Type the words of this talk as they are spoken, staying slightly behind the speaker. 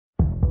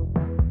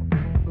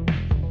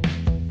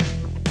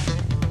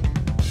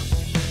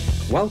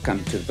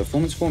Welcome to the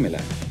Performance Formula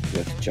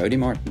with Jody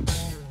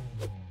Martins.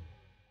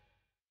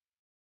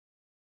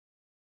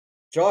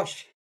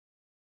 Josh,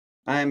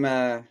 I'm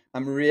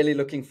really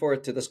looking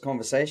forward to this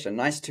conversation.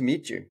 Nice to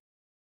meet you.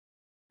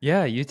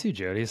 Yeah, you too,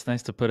 Jody. It's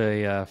nice to put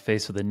a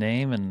face with a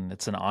name, and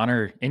it's an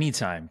honor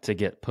anytime to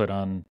get put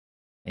on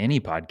any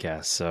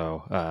podcast.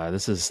 So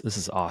this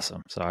is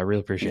awesome. So I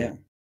really appreciate Yeah. it.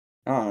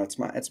 Oh, it's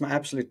my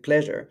absolute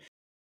pleasure.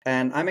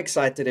 And I'm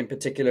excited in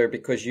particular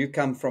because you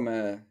come from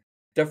a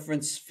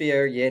different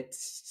sphere yet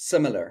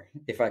similar,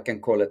 if I can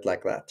call it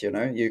like that. You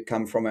know, you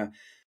come from a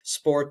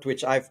sport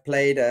which I've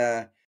played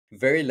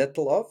very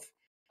little of,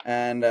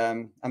 and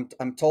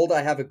I'm told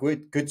I have a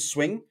good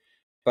swing,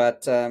 but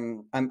It's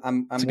I'm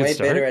a good way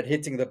better start. at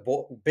hitting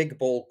the big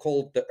ball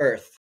called the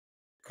earth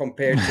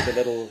compared to the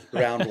little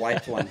round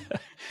white one.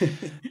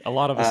 A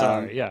lot of us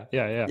are. um, Yeah.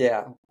 yeah,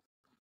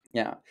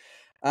 yeah.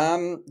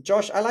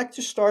 Josh, I like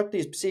to start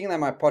these, seeing that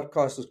my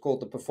podcast is called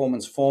The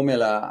Performance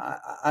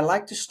Formula. I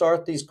like to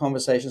start these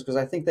conversations because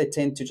I think they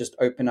tend to just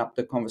open up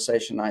the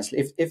conversation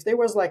nicely. If there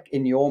was, like,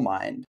 in your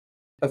mind,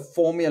 a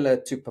formula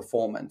to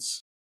performance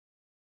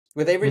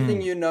with everything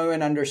Mm. you know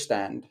and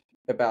understand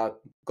about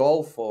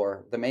golf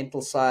or the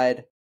mental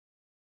side,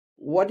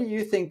 what do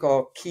you think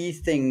are key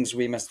things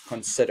we must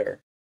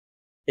consider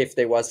if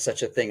there was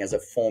such a thing as a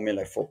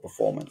formula for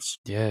performance?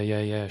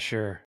 Yeah.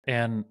 Sure.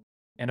 And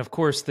of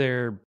course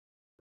there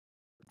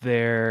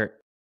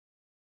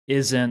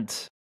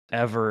isn't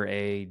ever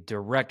a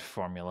direct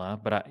formula,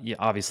 but yeah,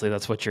 obviously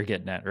that's what you're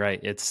getting at, right?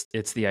 It's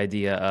the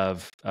idea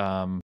of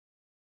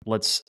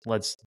let's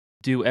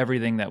do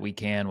everything that we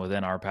can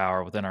within our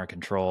power, within our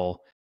control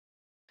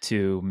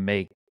to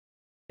make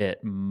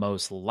it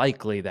most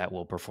likely that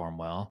we'll perform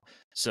well.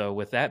 So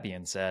with that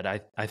being said,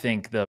 I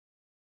think the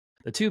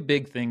two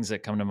big things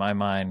that come to my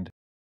mind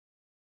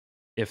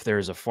if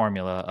there's a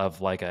formula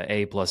of like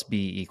A plus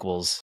B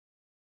equals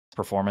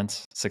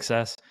performance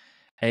success,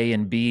 A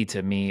and B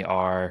to me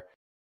are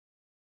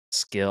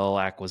skill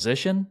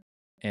acquisition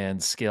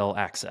and skill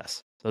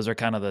access. Those are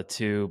kind of the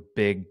two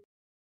big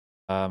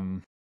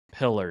um,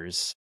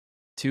 pillars,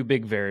 two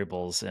big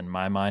variables in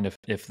my mind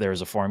if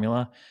there's a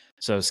formula.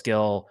 So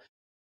skill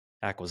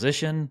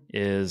acquisition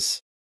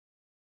is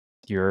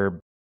you're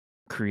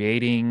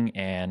creating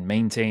and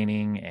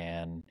maintaining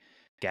and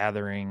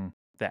gathering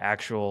the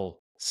actual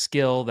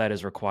skill that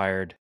is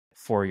required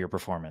for your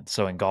performance.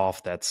 So in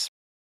golf, that's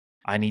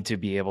I need to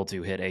be able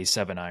to hit a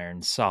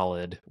 7-iron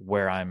solid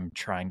where I'm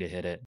trying to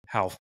hit it,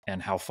 how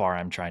far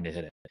I'm trying to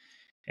hit it.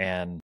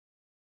 And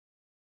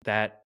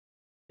that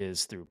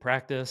is through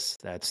practice,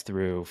 that's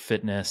through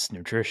fitness,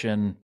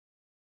 nutrition,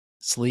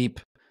 sleep,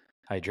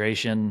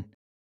 hydration,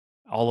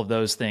 all of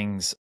those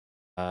things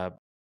uh,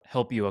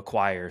 help you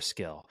acquire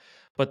skill.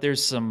 But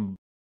there's some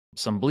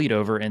bleed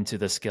over into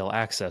the skill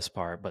access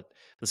part. But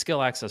the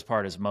skill access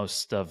part is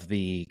most of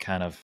the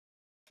kind of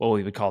what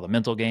we would call the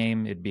mental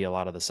game. It'd be a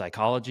lot of the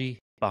psychology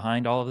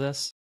behind all of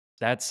this.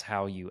 That's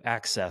how you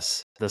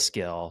access the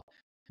skill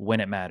when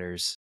it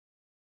matters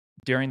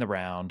during the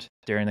round,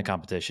 during the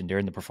competition,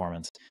 during the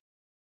performance.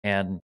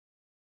 And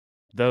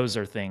those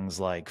are things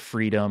like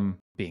freedom,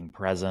 being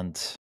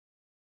present,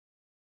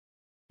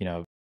 you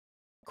know,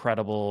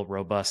 credible,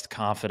 robust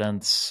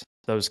confidence,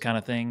 those kind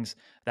of things.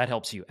 That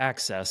helps you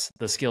access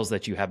the skills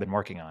that you have been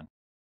working on.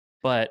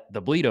 But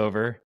the bleed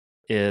over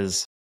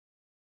is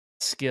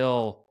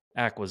skill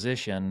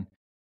acquisition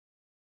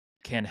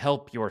can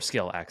help your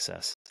skill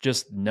access.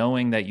 Just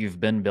knowing that you've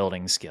been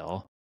building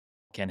skill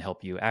can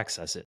help you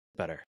access it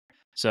better.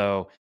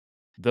 So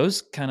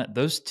those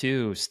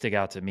two stick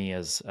out to me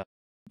as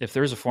if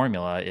there's a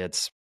formula,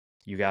 it's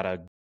you got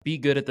to be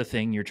good at the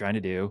thing you're trying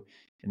to do,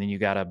 and then you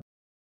got to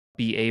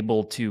be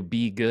able to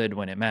be good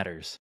when it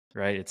matters,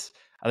 right?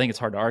 I think it's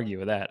hard to argue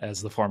with that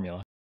as the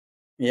formula.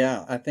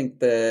 Yeah, I think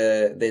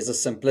there's a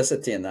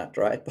simplicity in that,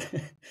 right?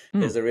 Hmm,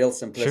 There's a real sure.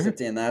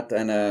 simplicity in that,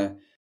 and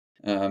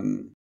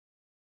um,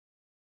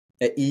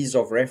 a ease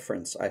of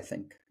reference, I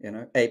think,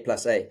 A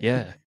plus A.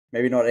 Yeah.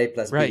 Maybe not A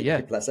plus Right. B, A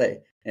Yeah. plus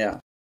A. Yeah.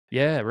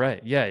 Yeah.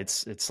 Right. Yeah.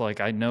 It's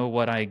like I know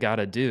what I got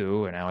to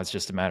do, and now it's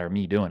just a matter of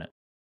me doing it.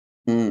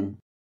 Mm.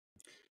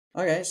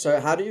 Okay, so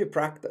how do you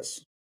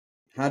practice?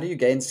 How do you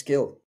gain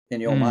skill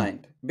in your Mm,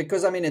 mind?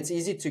 Because, I mean, it's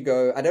easy to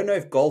go, I don't know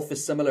if golf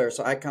is similar.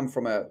 So I come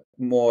from a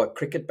more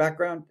cricket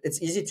background.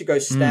 It's easy to go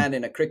mm, stand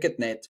in a cricket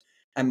net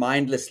and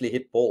mindlessly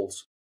hit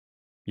balls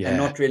and yeah.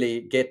 not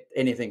really get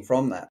anything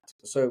from that.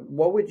 So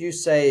what would you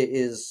say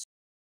is,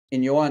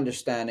 in your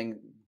understanding,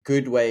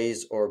 good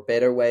ways or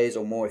better ways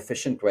or more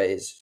efficient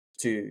ways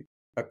to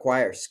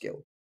acquire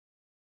skill?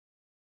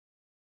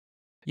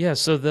 Yeah.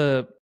 So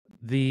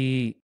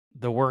the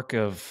work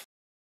of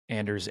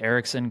Anders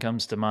Ericsson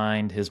comes to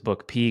mind. His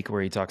book Peak,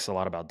 where he talks a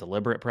lot about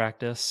deliberate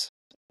practice,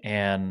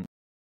 and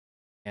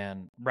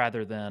and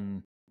rather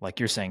than like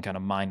you're saying, kind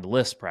of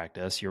mindless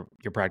practice, you're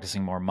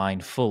practicing more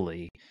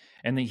mindfully.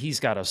 And then he's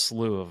got a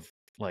slew of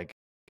like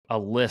a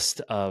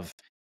list of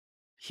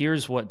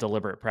here's what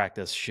deliberate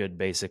practice should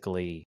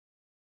basically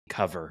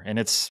cover, and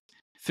it's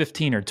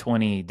 15 or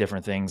 20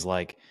 different things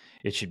like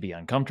it should be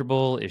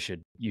uncomfortable,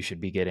 you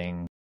should be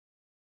getting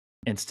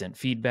instant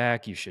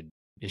feedback. It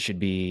should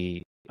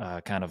be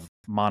kind of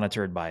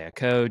monitored by a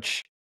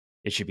coach.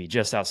 It should be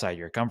just outside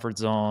your comfort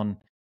zone.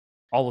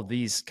 All of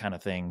these kind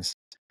of things.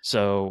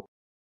 So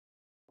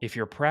if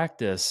your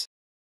practice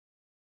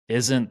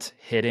isn't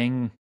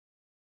hitting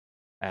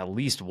at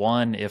least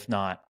one, if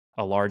not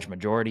a large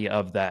majority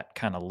of that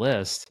kind of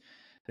list,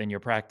 then your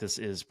practice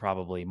is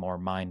probably more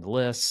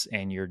mindless,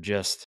 and you're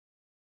just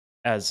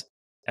as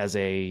as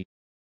a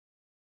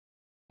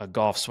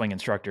golf swing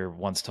instructor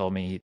once told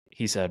me,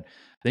 he said,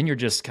 then you're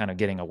just kind of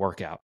getting a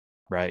workout,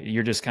 right?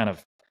 You're just kind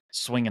of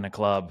swinging a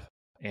club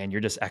and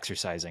you're just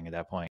exercising at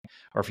that point.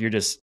 Or if you're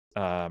just,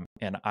 and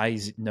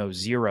know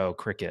zero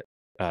cricket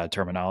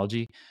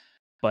terminology,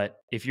 but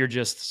if you're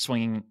just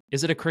swinging,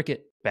 is it a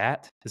cricket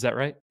bat? Is that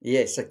right?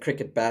 Yes, a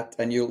cricket bat,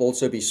 and you'll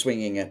also be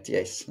swinging it.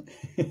 Yes.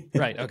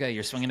 Right. Okay.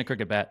 You're swinging a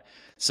cricket bat. Yeah.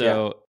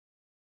 So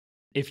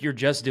if you're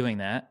just doing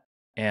that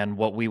and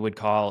what we would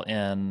call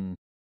in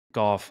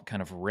golf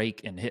kind of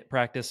rake and hit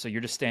practice, so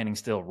you're just standing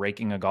still,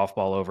 raking a golf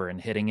ball over and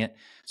hitting it.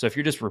 So if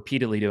you're just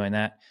repeatedly doing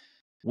that,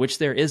 which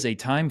there is a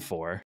time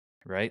for,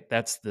 right?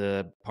 That's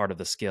the part of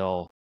the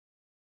skill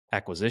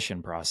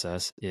acquisition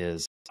process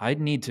is I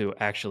need to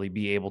actually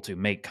be able to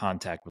make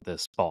contact with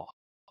this ball.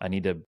 I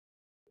need to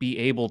be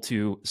able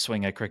to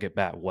swing a cricket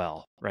bat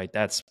well, right?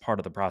 That's part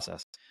of the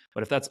process.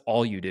 But if that's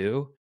all you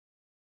do,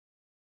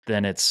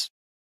 then it's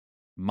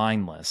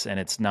mindless and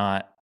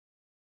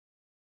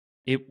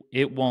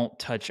it won't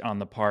touch on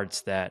the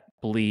parts that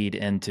bleed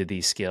into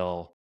the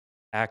skill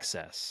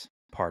access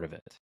part of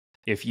it.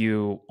 If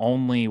you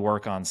only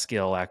work on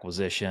skill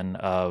acquisition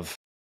of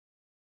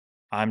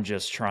I'm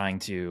just trying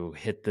to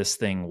hit this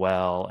thing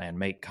well and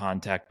make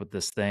contact with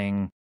this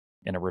thing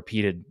in a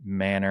repeated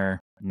manner,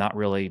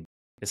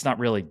 it's not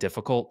really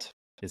difficult.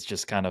 It's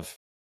just kind of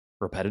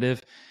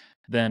repetitive.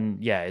 Then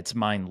yeah, it's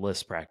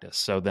mindless practice.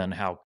 So then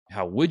how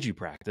would you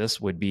practice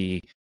would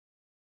be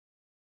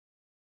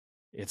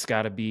you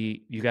got to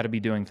be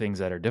doing things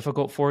that are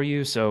difficult for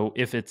you. So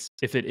if it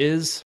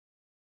is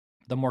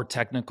the more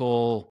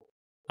technical,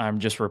 I'm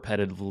just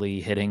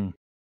repetitively hitting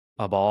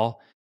a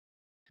ball,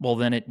 well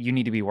then you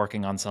need to be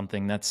working on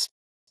something that's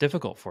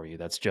difficult for you,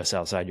 that's just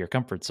outside your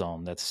comfort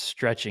zone, that's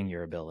stretching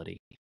your ability.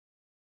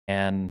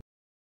 And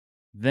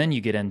then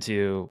you get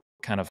into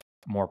kind of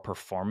more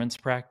performance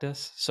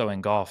practice. So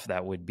in golf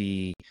that would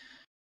be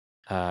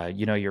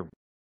your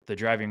the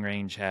driving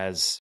range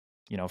has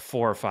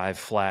 4 or 5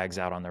 flags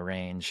out on the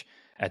range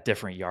at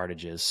different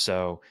yardages.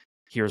 So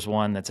here's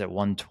one that's at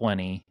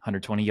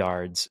 120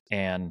 yards,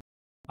 and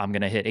I'm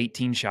going to hit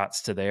 18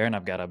 shots to there, and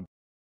I've got to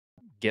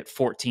get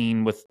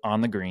 14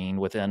 on the green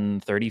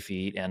within 30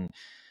 feet, and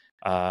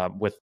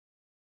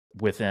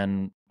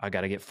within I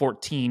got to get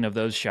 14 of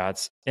those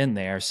shots in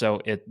there.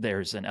 So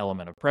there's an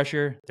element of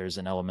pressure, there's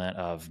an element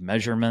of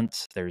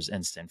measurement, there's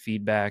instant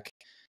feedback,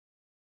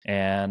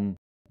 and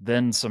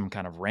then some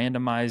kind of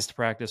randomized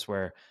practice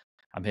where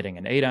I'm hitting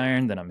an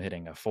 8-iron, then I'm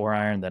hitting a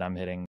 4-iron, then I'm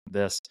hitting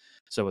this.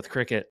 So with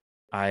cricket,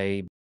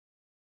 I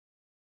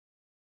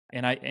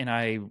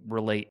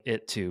relate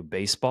it to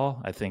baseball.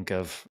 I think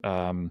of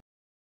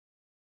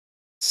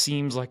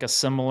seems like a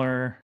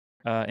similar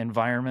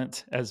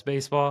environment as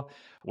baseball,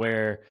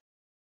 where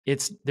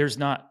there's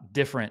not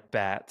different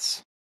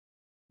bats.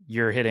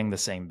 You're hitting the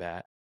same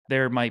bat.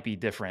 There might be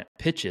different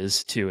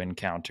pitches to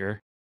encounter,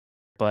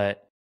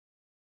 but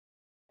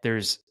there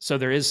is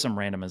some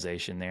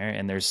randomization there,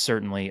 and there's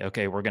certainly,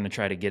 okay, we're going to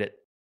try to get it.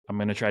 I'm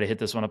going to try to hit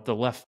this one up the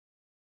left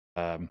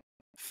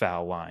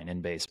foul line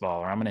in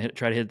baseball, or I'm going to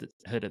try to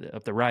hit it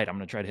up the right. I'm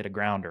going to try to hit a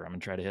grounder. I'm going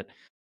to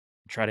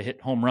try to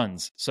hit home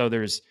runs. So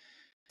there's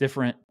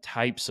different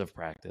types of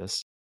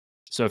practice.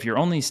 So if you're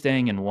only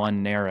staying in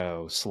one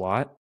narrow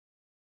slot,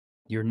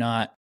 you're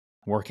not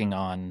working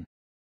on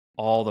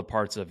all the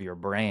parts of your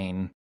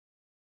brain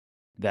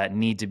that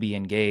need to be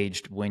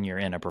engaged when you're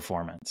in a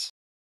performance,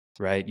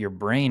 right? Your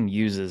brain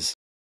uses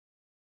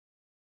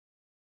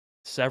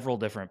several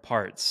different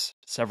parts,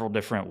 several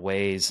different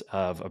ways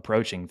of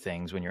approaching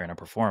things when you're in a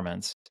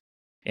performance.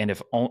 And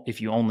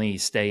if you only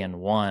stay in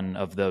one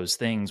of those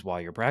things while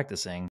you're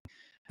practicing,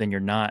 then you're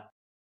not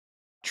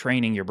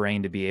training your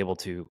brain to be able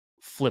to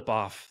flip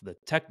off the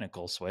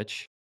technical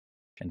switch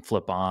and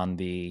flip on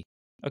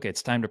okay,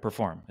 it's time to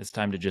perform. It's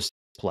time to just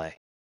play,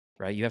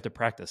 right? You have to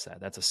practice that.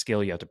 That's a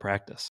skill you have to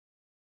practice.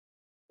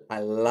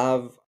 I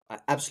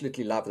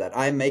absolutely love that.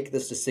 I make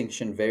this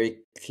distinction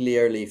very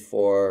clearly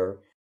for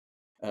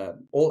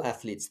all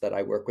athletes that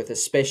I work with,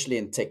 especially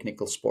in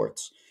technical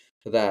sports,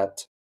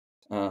 that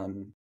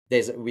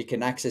we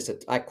can access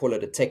it. I call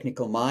it a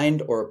technical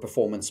mind or a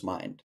performance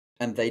mind,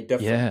 and they're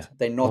different. Yeah.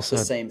 They're Well not the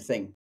said. same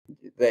thing.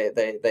 They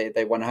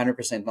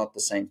 100% not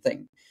the same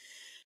thing.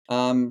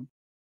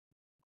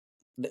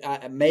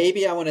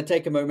 Maybe I want to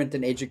take a moment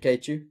and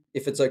educate you,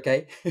 if it's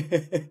okay.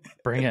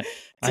 Bring it.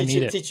 I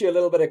need it. Teach you a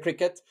little bit of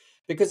cricket,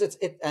 because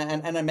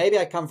and maybe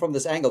I come from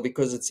this angle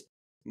because it's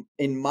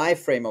in my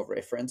frame of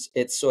reference.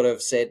 It's sort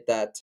of said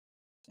that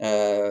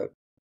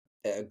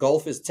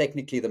golf is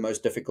technically the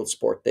most difficult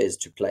sport there is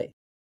to play.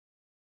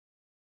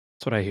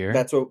 That's what I hear.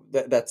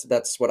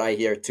 That's what I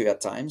hear too at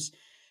times.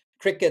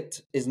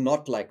 Cricket is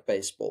not like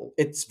baseball.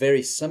 It's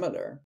very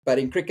similar, but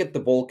in cricket the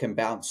ball can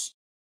bounce.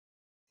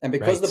 And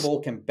because the Right.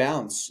 ball can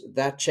bounce,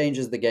 that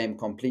changes the game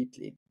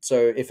completely.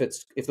 So if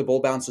the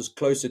ball bounces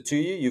closer to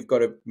you, you've got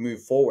to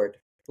move forward.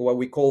 What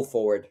we call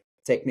forward,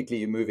 technically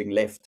you're moving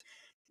left.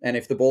 And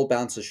if the ball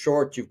bounces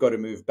short, you've got to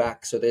move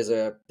back. So there's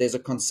a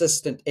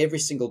consistent, every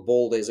single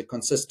ball, there's a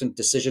consistent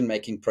decision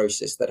making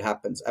process that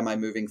happens. Am I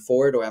moving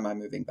forward or am I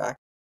moving back?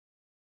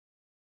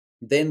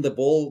 Then the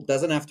ball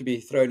doesn't have to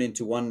be thrown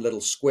into one little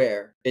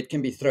square. It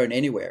can be thrown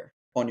anywhere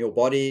on your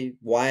body,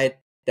 wide,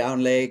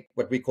 down leg,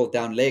 what we call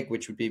down leg,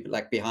 which would be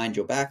like behind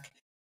your back.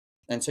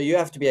 And so you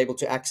have to be able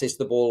to access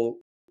the ball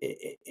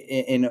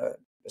in a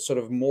sort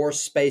of more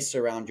space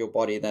around your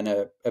body than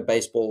a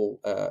baseball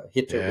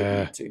hitter would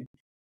Yeah. need to.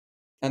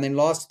 And then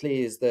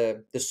lastly is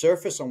the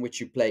surface on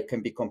which you play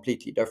can be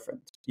completely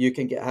different. You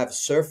can have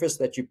surface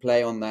that you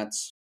play on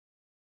that's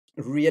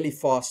really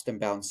fast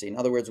and bouncy. In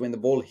other words, when the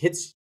ball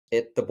hits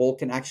it, the ball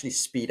can actually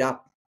speed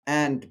up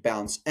and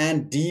bounce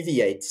and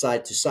deviate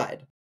side to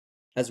side,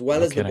 as well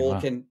No as the kidding. ball Wow.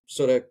 can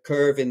sort of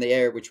curve in the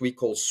air, which we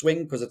call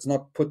swing, because it's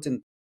not put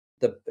in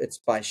it's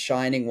by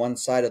shining one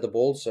side of the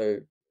ball.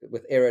 So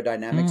with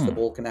aerodynamics, the Hmm.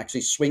 ball can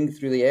actually swing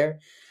through the air.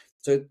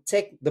 So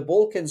the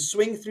ball can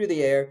swing through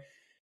the air,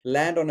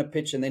 land on a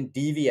pitch, and then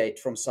deviate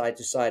from side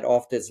to side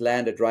after it's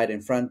landed right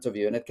in front of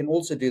you. And it can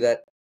also do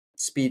that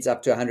speeds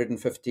up to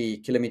 150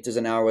 kilometers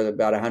an hour with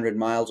about 100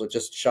 miles or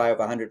just shy of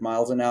 100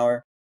 miles an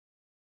hour.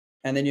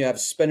 And then you have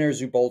spinners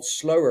who bowl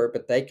slower,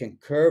 but they can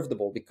curve the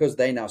ball because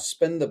they now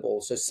spin the ball.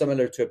 So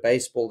similar to a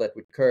baseball that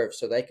would curve.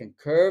 So they can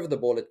curve the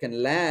ball, it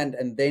can land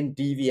and then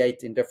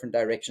deviate in different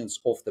directions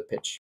off the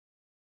pitch.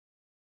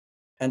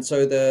 And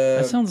so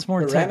That the sounds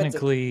more parameter,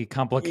 technically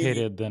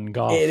complicated than it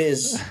golf.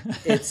 is,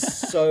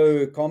 it's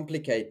so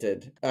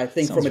complicated. I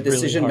think Sounds really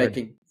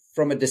hard.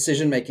 from a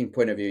decision making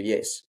point of view,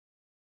 yes.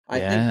 I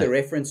think Yeah. the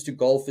reference to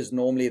golf is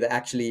normally the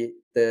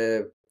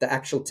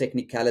actual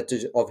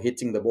technicalities of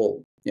hitting the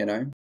ball, you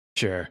know?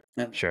 Sure.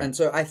 And Sure. and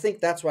so I think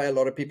that's why a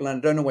lot of people, and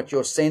I don't know what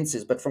your sense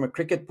is, but from a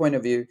cricket point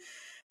of view,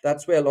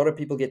 that's where a lot of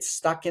people get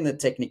stuck in the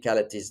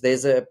technicalities.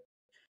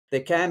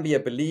 There can be a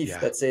belief Yeah.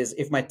 that says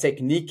if my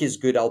technique is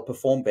good, I'll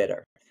perform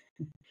better.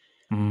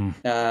 Mm,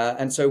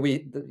 And so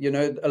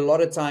a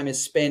lot of time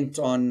is spent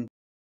on,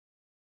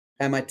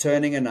 am I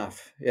turning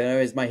enough?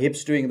 Is my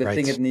hips doing the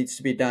thing right. it needs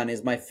to be done?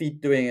 Is my feet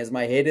doing? Is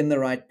my head in the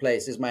right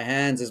place? Is my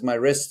hands? Is my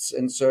wrists?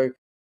 And so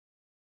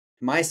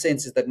my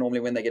sense is that normally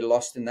when they get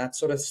lost in that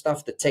sort of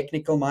stuff, the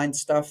technical mind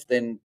stuff,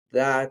 then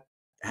that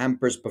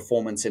hampers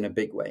performance in a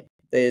big way.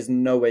 There's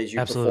no ways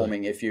you're Absolutely.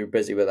 performing if you're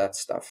busy with that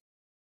stuff.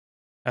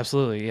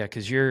 Absolutely. Yeah.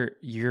 Because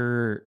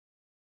your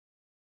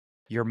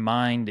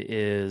mind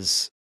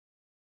is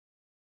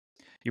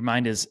your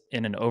mind is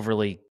in an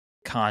overly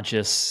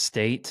conscious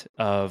state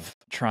of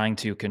trying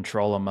to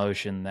control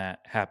emotion that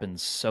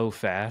happens so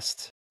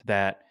fast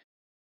that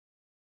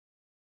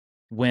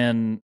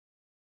when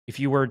if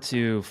you were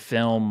to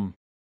film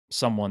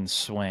someone's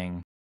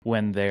swing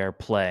when they're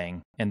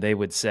playing and they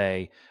would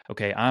say,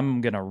 okay,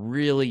 I'm going to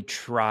really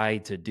try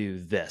to do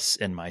this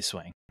in my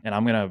swing and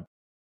I'm going to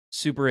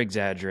super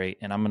exaggerate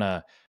and I'm going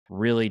to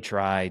really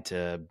try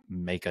to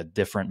make a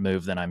different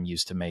move than I'm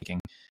used to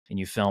making. And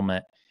you film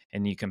it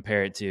and you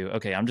compare it to,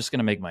 okay, I'm just going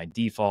to make my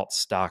default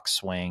stock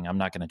swing. I'm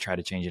not going to try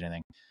to change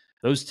anything.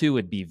 Those two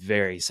would be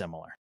very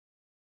similar.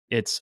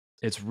 It's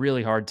it's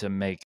really hard to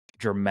make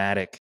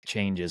dramatic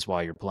changes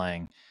while you're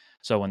playing.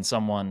 So when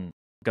someone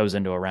goes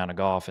into a round of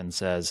golf and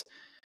says,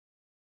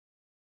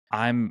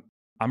 "I'm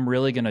I'm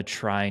really going to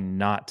try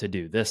not to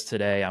do this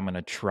today. I'm going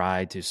to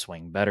try to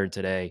swing better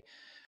today."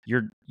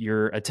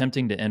 You're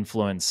attempting to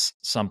influence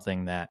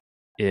something that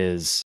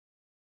is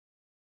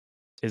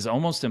is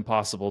almost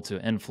impossible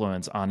to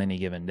influence on any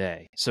given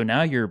day. So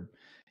now you're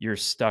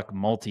stuck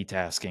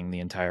multitasking the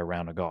entire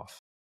round of golf.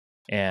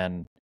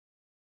 And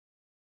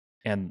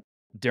And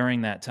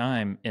during that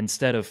time,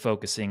 instead of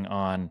focusing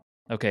on,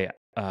 okay,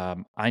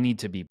 I need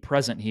to be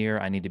present here,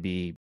 I need to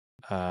be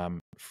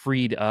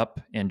freed up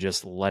and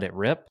just let it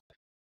rip,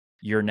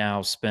 you're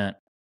now spent,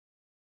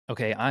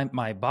 okay,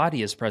 my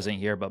body is present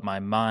here, but my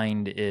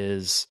mind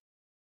is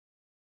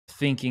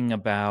thinking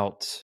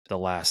about the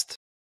last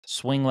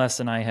swing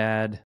lesson I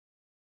had,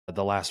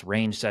 the last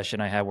range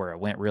session I had where it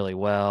went really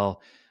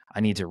well.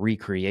 I need to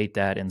recreate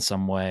that in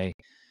some way.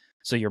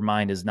 So your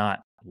mind is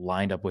not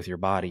lined up with your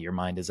body, your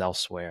mind is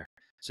elsewhere.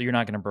 So you're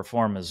not going to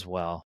perform as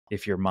well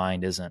if your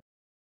mind isn't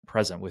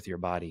present with your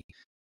body.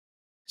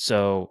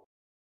 So,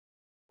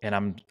 and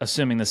I'm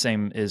assuming the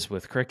same is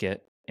with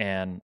cricket.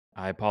 And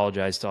I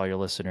apologize to all your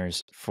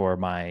listeners for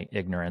my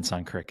ignorance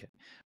on cricket.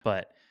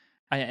 But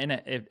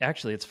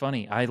actually, it's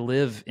funny. I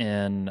live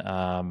in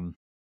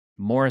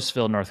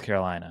Morrisville, North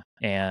Carolina,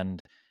 and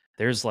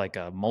there's like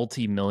a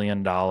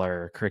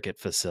multi-million-dollar cricket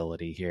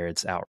facility here.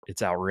 It's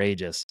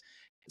outrageous.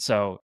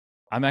 So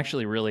I'm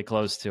actually really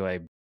close to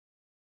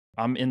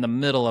I'm in the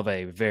middle of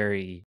a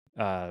very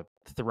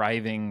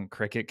thriving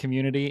cricket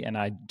community, and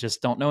I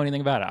just don't know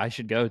anything about it. I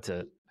should go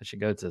to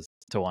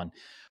one,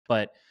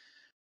 but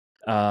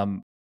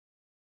Um,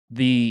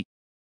 the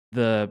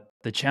the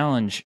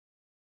challenge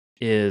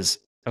is,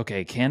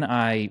 okay, can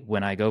I,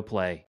 when I go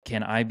play,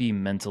 can I be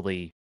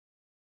mentally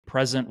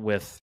present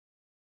with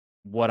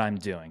what I'm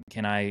doing?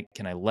 Can I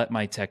let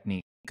my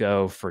technique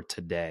go for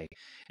today?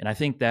 And I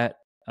think that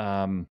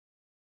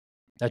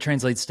that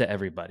translates to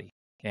everybody.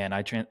 And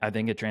I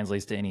think it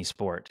translates to any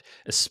sport,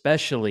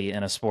 especially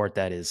in a sport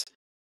that is,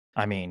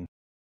 I mean,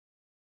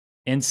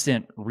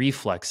 instant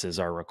reflexes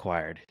are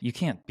required. You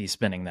can't be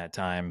spending that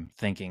time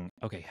thinking,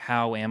 okay,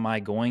 how am I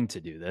going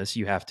to do this?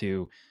 You have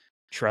to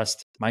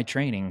trust my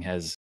training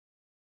has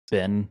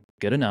been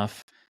good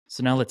enough.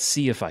 So now let's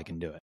see if I can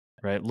do it,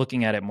 right?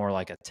 Looking at it more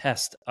like a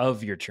test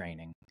of your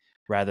training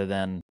rather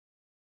than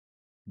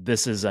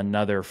this is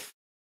another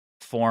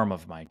form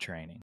of my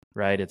training,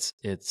 right? It's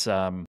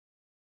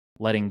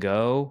letting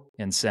go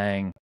and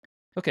saying,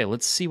 okay,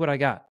 let's see what I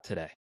got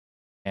today.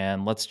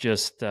 And let's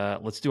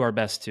do our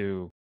best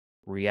to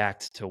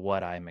react to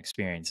what I'm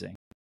experiencing,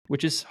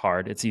 which is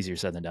hard. It's easier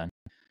said than done.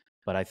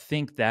 But I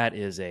think that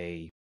is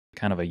a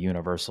kind of a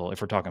universal,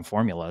 if we're talking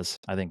formulas,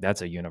 I think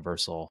that's a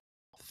universal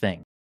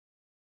thing.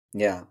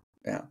 Yeah,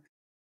 yeah.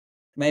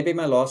 Maybe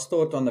my last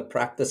thought on the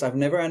practice, I've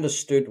never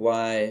understood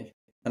why,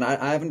 and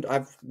I haven't,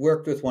 I've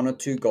worked with one or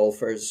two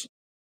golfers,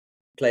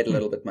 played a Hmm,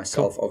 little bit cool.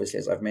 myself, obviously,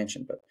 as I've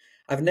mentioned, but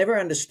I've never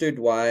understood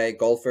why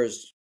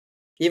golfers,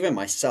 even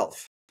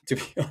myself, to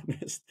be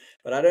honest,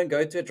 but I don't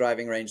go to a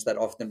driving range that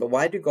often. But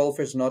why do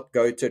golfers not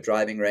go to a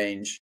driving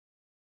range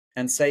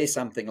and say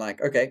something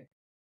like, okay,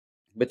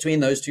 between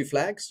those two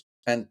flags,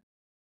 and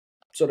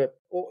sort of,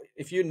 or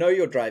if you know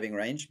your driving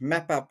range,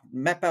 map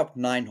out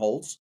 9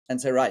 holes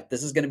and say, right,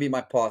 this is going to be my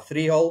par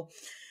 3 hole.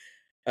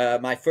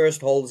 My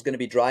first hole is going to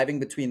be driving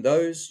between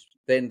those,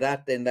 then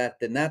that, then that,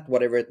 then that,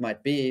 whatever it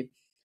might be.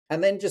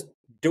 And then just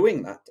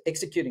doing that,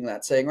 executing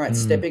that, saying, right, Mm,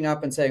 stepping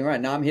up and saying,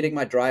 right, now I'm hitting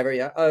my driver.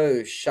 Yeah.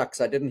 Oh,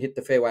 shucks, I didn't hit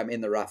the fairway. I'm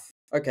in the rough.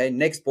 Okay,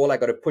 next ball, I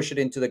got to push it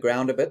into the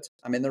ground a bit.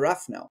 I'm in the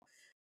rough now.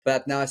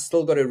 But now I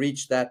still got to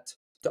reach that.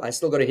 I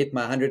still got to hit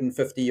my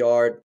 150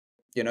 yard,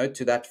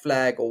 to that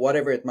flag or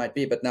whatever it might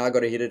be. But now I got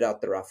to hit it out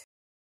the rough.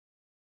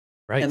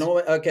 And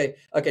right.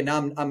 okay.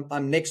 Now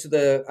I'm next to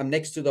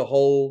the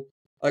hole.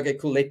 Okay,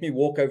 cool. Let me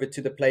walk over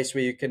to the place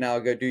where you can now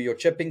go do your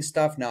chipping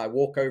stuff. Now I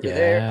walk over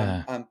there. I'm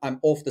Yeah. I'm I'm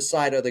off the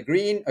side of the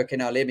green. Okay,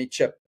 now let me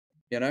chip.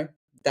 You know,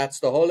 that's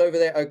the hole over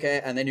there.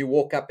 Okay, and then you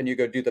walk up and you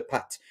go do the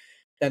putt,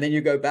 and then you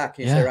go back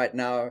and you say, Yeah. right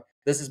now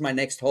this is my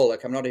next hole.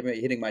 Like I'm not even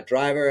hitting my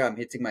driver. I'm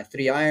hitting my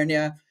 3 iron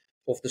here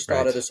off the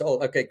start of Right. this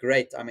hole. Okay,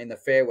 great. I'm in the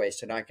fairway,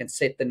 so now I can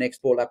set the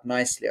next ball up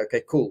nicely.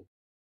 Okay, cool.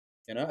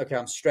 Okay,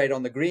 I'm straight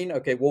on the green.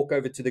 Okay, walk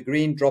over to the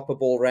green, drop a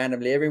ball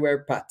randomly everywhere,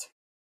 putt.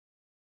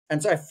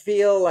 And so I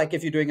feel like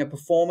if you're doing a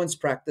performance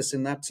practice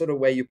in that sort of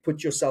way, you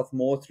put yourself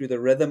more through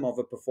the rhythm of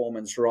a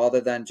performance rather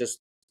than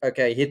just,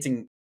 okay,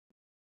 hitting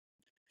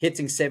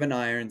 7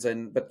 irons,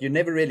 but you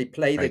never really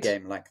play the Right.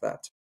 game like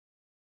that.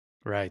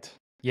 Right.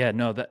 Yeah,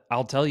 no, that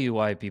I'll tell you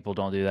why people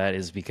don't do that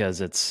is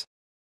because it's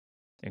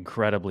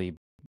incredibly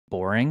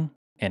boring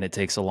and it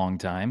takes a long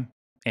time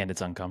and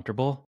it's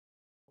uncomfortable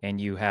and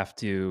you have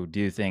to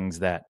do things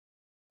that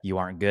you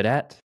aren't good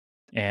at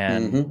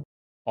and Mm-hmm.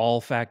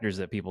 all factors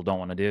that people don't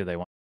want to do.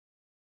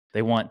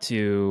 They want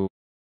to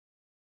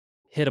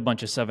hit a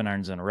bunch of 7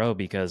 irons in a row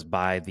because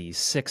by the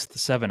sixth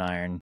 7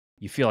 iron,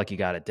 you feel like you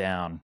got it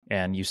down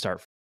and you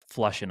start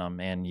flushing them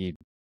and you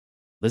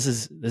this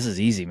is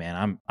easy,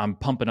 man. I'm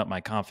pumping up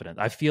my confidence.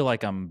 I feel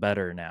like I'm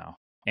better now.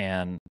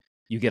 And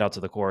you get out to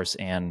the course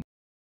and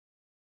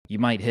you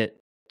might hit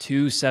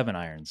 2 7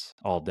 irons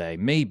all day.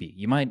 Maybe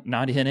you might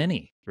not hit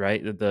any,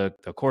 right? The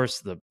course,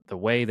 the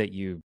way that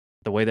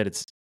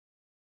it's,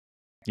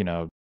 you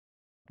know,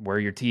 where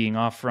you're teeing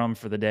off from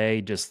for the day,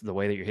 just the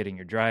way that you're hitting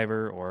your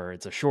driver, or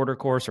it's a shorter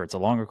course or it's a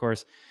longer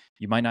course,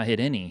 you might not hit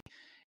any.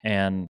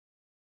 And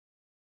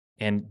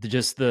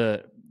just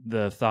the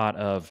thought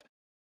of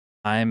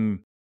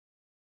I'm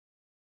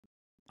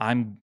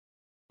I'm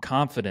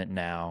confident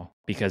now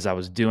because I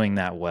was doing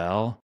that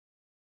well.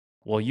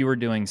 Well, you were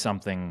doing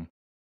something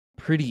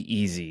pretty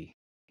easy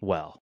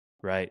well,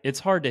 right? It's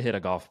hard to hit a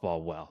golf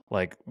ball well.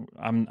 Like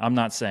I'm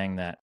not saying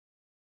that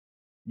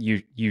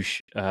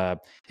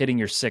hitting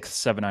your sixth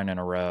 7 iron in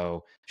a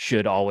row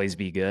should always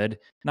be good.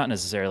 Not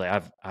necessarily.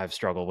 I've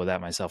struggled with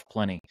that myself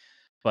plenty.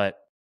 But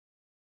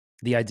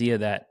the idea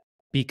that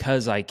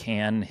because I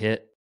can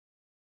hit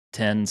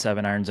 10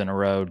 7 irons in a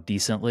row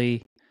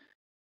decently,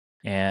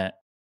 and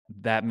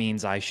that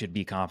means I should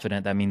be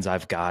confident. That means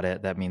I've got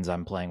it. That means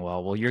I'm playing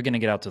well. Well, you're going to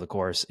get out to the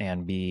course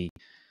and be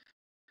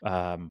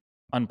um,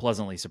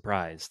 unpleasantly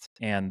surprised.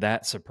 And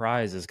that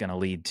surprise is going to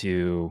lead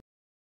to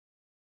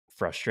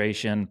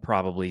frustration,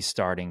 probably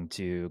starting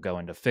to go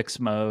into fix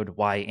mode.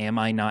 Why am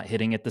I not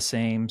hitting it the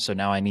same? So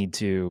now I need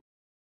to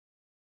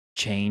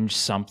change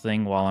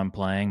something while I'm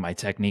playing. My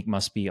technique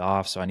must be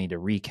off. So I need to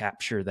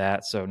recapture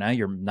that. So now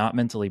you're not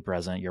mentally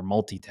present. You're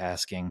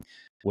multitasking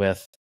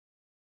with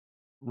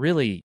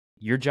really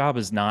your job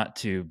is not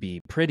to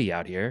be pretty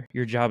out here.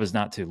 Your job is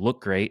not to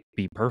look great,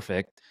 be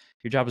perfect.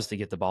 Your job is to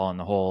get the ball in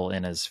the hole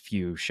in as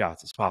few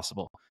shots as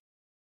possible.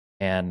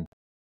 And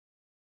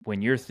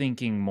when you're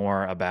thinking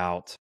more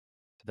about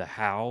the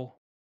how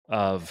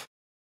of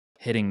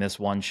hitting this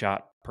one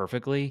shot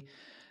perfectly,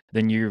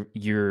 then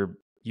you've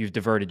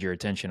diverted your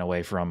attention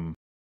away from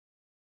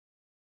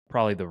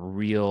probably the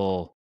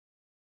real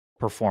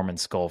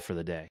performance goal for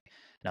the day.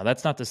 Now,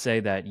 that's not to say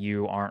that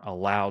you aren't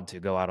allowed to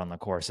go out on the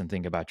course and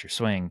think about your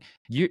swing.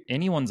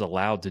 Anyone's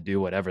allowed to do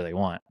whatever they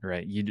want,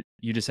 right?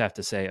 You just have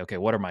to say, okay,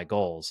 what are my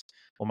goals?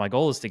 Well, my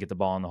goal is to get the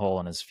ball in the hole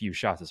in as few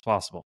shots as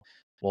possible.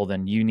 Well,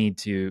 then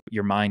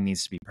your mind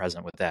needs to be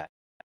present with that.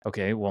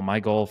 Okay, well,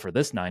 my goal for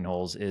this 9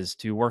 holes is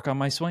to work on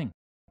my swing.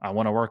 I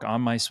want to work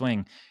on my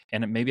swing,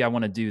 and maybe I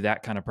want to do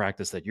that kind of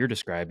practice that you're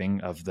describing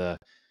of the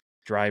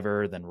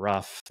driver, then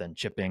rough, then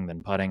chipping,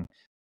 then putting.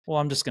 Well,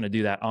 I'm just going to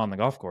do that on the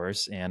golf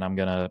course, and I'm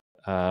going to,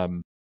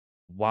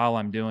 while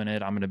I'm doing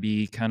it, I'm going to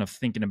be kind of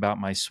thinking about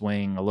my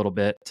swing a little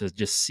bit to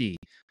just see.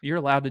 You're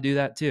allowed to do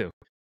that too.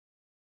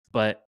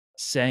 But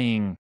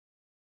saying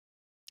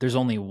there's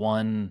only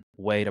one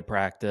way to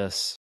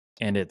practice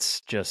and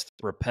it's just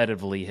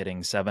repetitively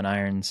hitting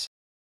 7-irons,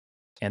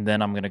 and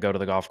then I'm going to go to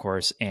the golf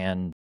course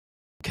and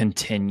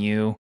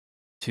continue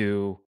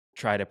to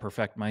try to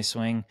perfect my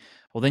swing,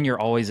 well, then you're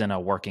always in a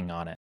working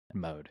on it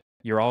mode.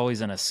 You're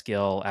always in a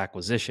skill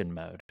acquisition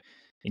mode,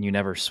 and you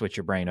never switch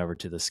your brain over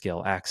to the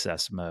skill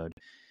access mode.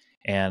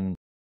 And,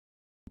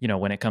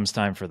 when it comes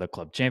time for the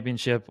club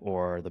championship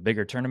or the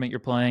bigger tournament you're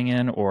playing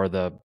in, or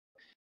the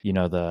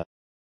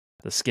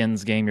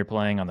skins game you're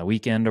playing on the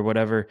weekend or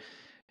whatever,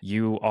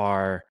 you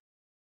are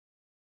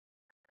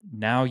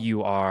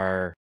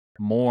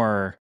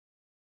more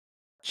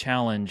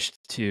challenged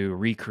to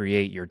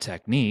recreate your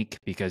technique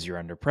because you're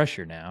under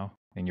pressure now,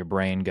 and your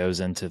brain goes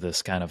into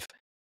this kind of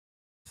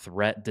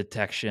threat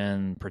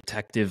detection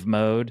protective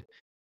mode,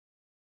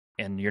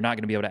 and you're not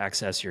going to be able to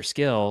access your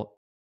skill,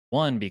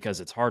 one, because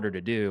it's harder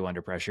to do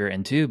under pressure,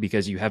 and two,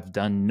 because you have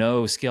done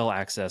no skill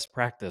access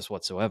practice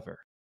whatsoever.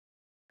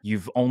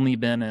 You've only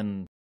been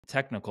in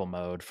technical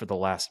mode for the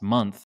last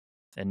month,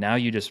 and now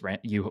you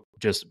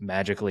just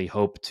magically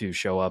hope to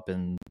show up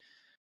and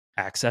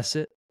access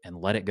it and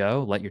let it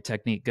go, let your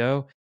technique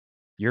go.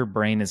 Your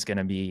brain is going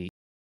to be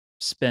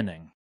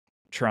spinning,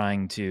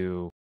 trying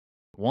to,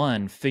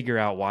 one, figure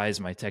out, why is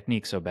my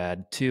technique so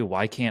bad? Two,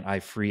 why can't I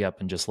free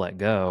up and just let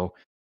go?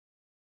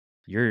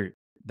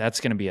 That's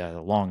going to be a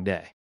long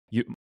day.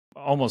 You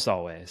almost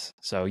always.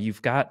 So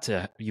you've got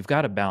to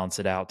balance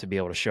it out to be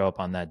able to show up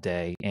on that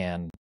day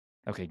and,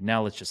 okay,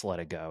 now let's just let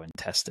it go and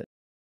test it.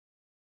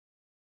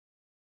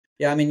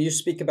 Yeah, I mean, you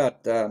speak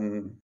about,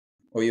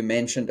 or you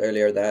mentioned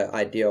earlier, the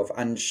idea of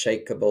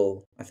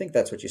unshakable, I think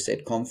that's what you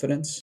said,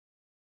 confidence.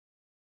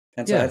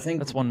 And so Yeah,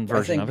 that's one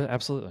version of it.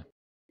 Absolutely.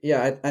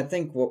 yeah, I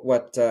think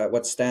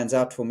what stands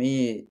out for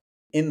me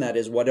in that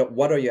is what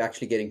are you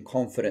actually getting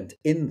confident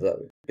in,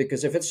 though?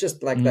 Because if it's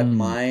just like that Mm,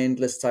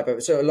 mindless type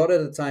of, so a lot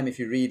of the time, if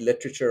you read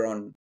literature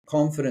on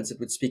confidence, it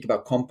would speak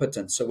about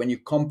competence. So when you're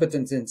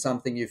competent in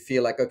something, you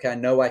feel like, okay, I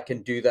know I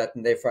can do that,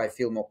 and therefore I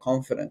feel more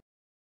confident.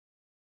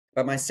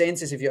 But my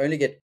sense is if you only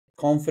get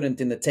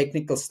confident in the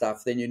technical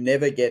stuff, then you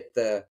never get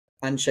the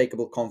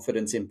unshakable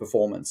confidence in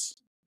performance,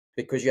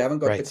 because you haven't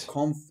got right.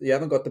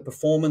 the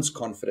performance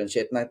confidence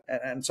yet.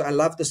 And so I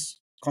love this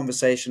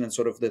conversation and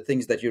sort of the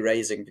things that you're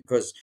raising,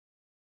 because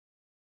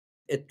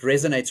it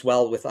resonates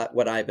well with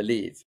what I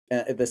believe.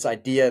 This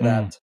idea Mm,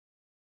 that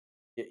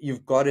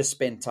you've got to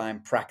spend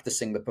time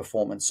practicing the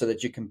performance so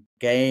that you can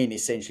gain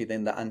essentially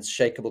then the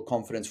unshakable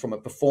confidence from a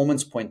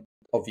performance point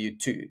of view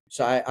too.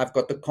 So I've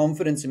got the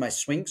confidence in my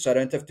swing, so I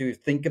don't have to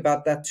think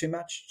about that too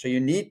much. So you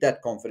need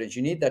that confidence.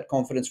 You need that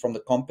confidence from the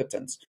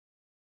competence,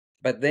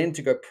 but then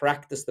to go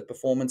practice the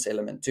performance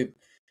element too.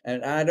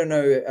 And I don't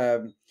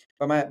know,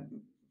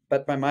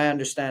 by my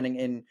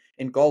understanding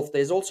in golf,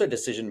 there's also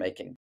decision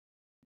making.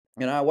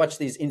 I watch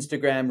these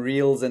Instagram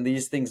reels and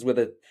these things with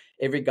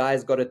every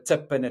guy's got a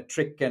tip and a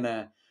trick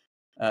and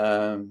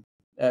um,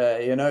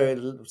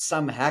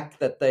 some hack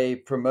that they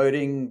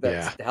promoting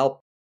that yeah. help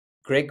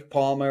Greg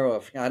Palmer,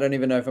 or I don't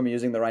even know if I'm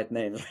using the right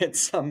name.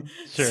 It's Sure.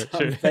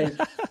 Sure. Might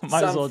as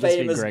some well just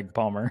be famous, Greg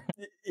Palmer.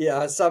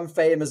 yeah, some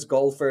famous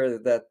golfer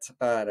that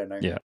I don't know,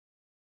 Yeah.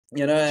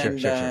 Sure.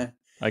 and Sure. Sure.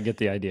 I get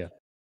the idea.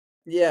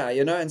 yeah,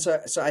 and so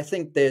I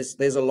think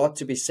there's a lot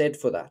to be said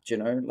for that,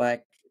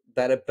 like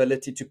that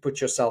ability to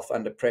put yourself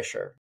under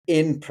pressure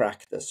in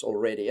practice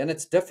already. And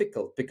it's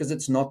difficult because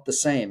it's not the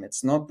same.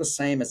 It's not the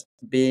same as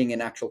being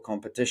in actual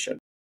competition.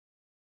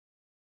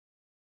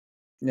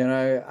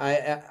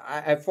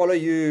 I follow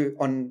you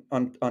on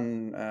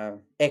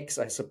X,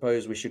 I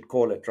suppose we should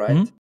call it, right?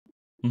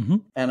 Mm-hmm. Mm-hmm.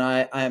 And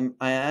I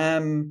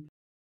am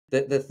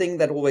the thing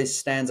that always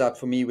stands out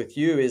for me with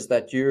you is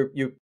that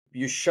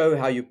you show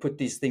how you put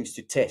these things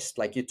to test.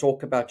 Like you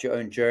talk about your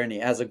own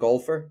journey as a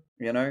golfer,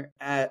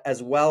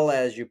 as well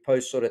as you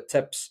post sort of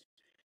tips,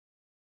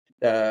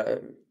 uh,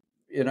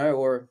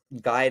 or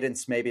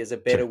guidance maybe is a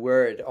better Sure.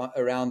 word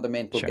around the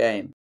mental Sure.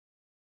 game.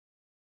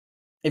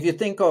 If you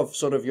think of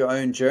sort of your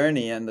own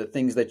journey and the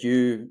things that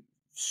you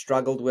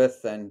struggled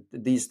with and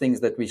these things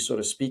that we sort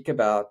of speak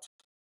about,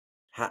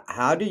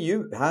 How do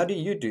you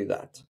do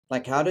that?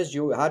 Like, how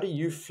do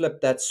you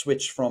flip that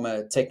switch from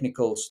a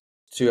technical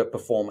to a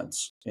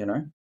performance, you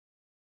know?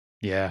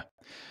 Yeah.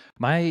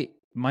 My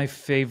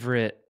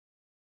favorite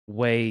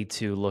way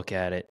to look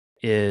at it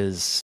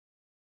is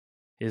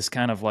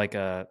kind of like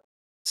a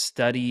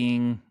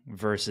studying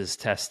versus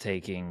test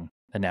taking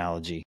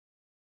analogy,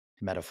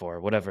 metaphor,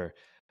 whatever.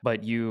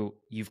 But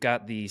you've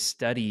got the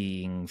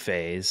studying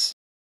phase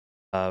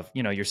of,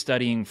 you're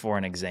studying for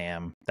an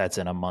exam that's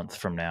in a month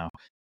from now.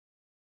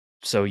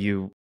 So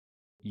you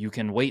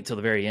can wait till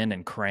the very end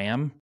and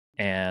cram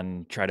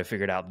and try to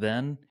figure it out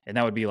then. And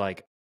that would be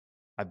like,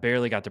 I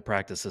barely got to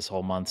practice this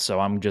whole month, so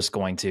I'm just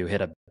going to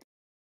hit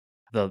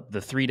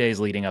the 3 days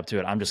leading up to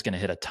it, I'm just going to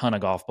hit a ton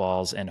of golf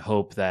balls and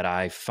hope that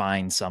I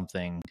find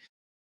something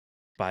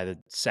by the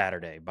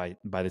Saturday,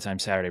 by the time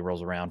Saturday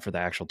rolls around for the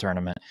actual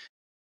tournament.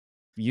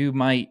 You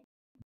might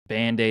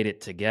band-aid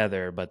it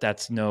together, but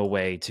that's no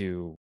way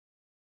to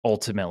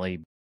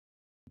ultimately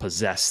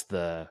possess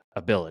the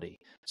ability.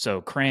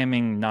 So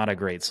cramming, not a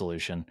great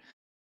solution.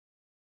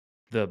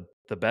 The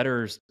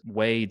better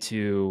way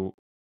to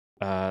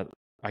uh,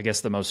 I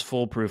guess the most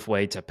foolproof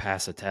way to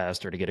pass a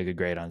test or to get a good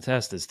grade on a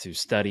test is to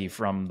study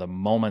from the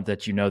moment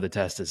that you know the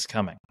test is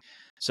coming.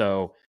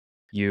 So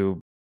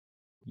you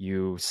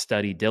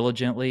study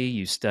diligently,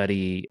 you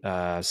study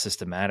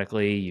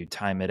systematically, you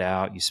time it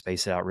out, you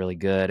space it out really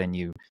good,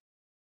 and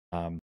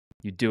um,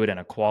 you do it in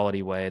a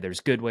quality way.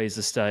 There's good ways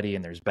to study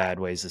and there's bad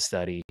ways to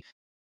study.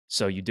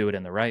 So you do it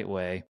in the right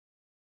way.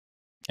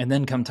 And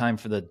then come time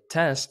for the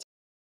test,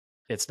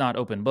 it's not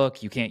open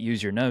book. You can't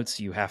use your notes.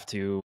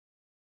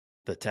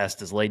 The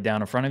test is laid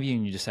down in front of you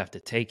and you just have to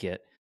take it.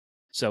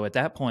 So at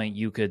that point,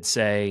 you could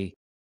say,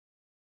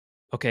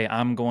 okay,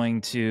 I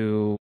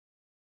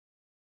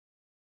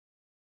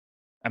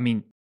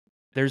mean,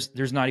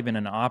 there's not even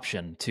an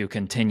option to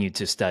continue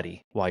to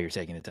study while you're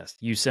taking the test.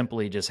 You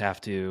simply just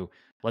have to,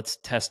 let's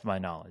test my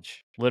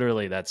knowledge.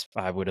 Literally,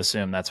 I would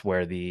assume that's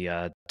where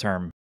the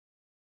term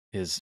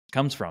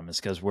comes from, is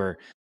because we're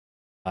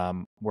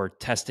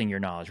testing your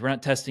knowledge. We're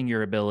not testing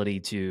your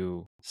ability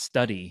to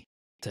study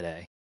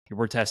today.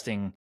 We're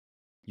testing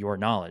your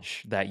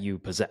knowledge that you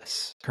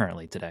possess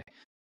currently today.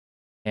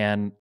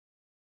 And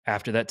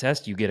after that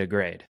test, you get a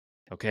grade.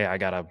 Okay, I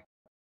got a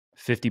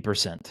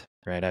 50%,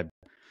 right? I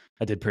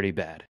did pretty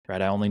bad,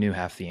 right? I only knew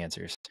half the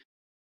answers.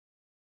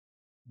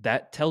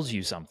 That tells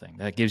you something.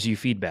 That gives you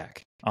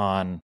feedback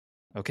on,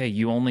 okay,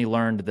 you only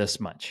learned this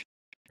much,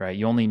 right?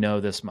 You only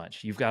know this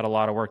much. You've got a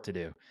lot of work to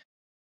do.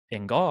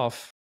 In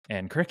golf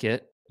and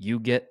cricket,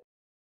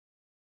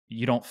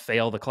 you don't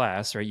fail the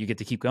class, right? You get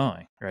to keep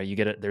going,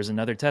 right? There's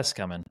another test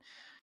coming,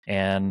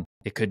 and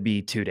it could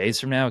be 2 days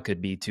from now, it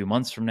could be 2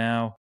 months from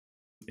now,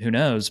 who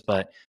knows?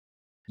 But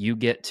you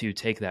get to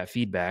take that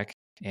feedback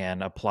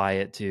and apply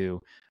it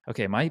to,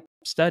 okay, my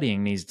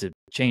studying needs to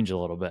change a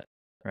little bit,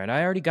 right?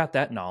 I already got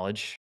that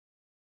knowledge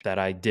that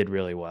I did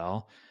really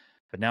well,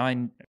 but now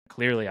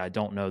clearly I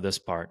don't know this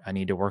part. I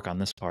need to work on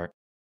this part.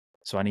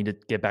 So I need to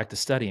get back to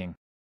studying.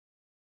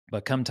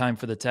 But come time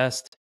for the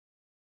test,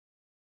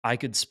 I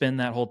could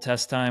spend that whole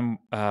test time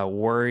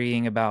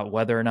worrying about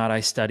whether or not I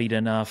studied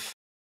enough,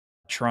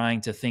 trying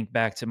to think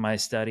back to my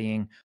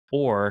studying,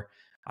 or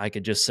I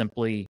could just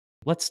simply,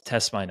 let's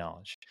test my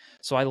knowledge.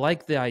 So I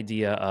like the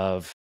idea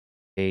of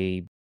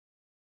a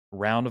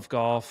round of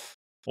golf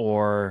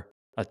or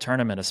a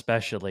tournament,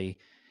 especially,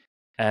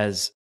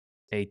 as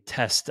a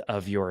test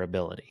of your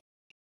ability.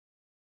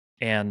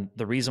 And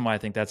the reason why I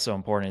think that's so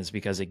important is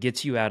because it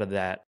gets you out of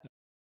that.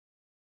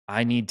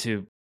 I need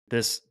to,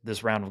 this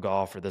round of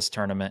golf or this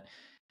tournament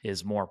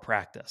is more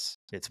practice.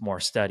 It's more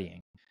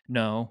studying.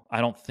 No,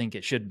 I don't think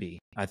it should be.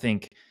 I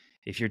think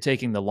if you're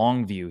taking the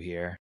long view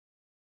here,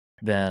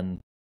 then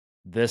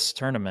this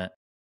tournament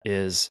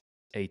is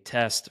a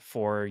test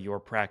for your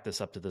practice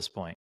up to this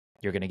point.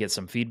 You're going to get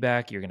some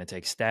feedback, you're going to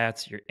take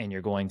stats, and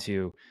you're going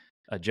to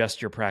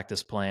adjust your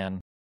practice plan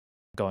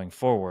going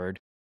forward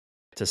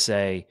to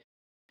say,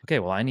 okay,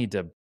 well,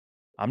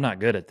 I'm not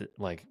good at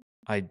like,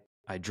 I,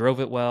 I drove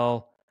it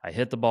well, I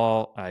hit the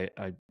ball, I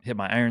hit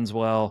my irons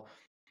well,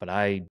 but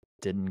I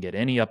didn't get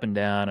any up and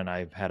down, and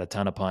I've had a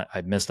ton of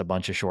I missed a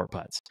bunch of short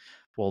putts.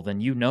 Well, then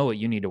you know what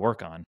you need to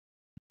work on.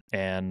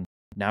 And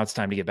now it's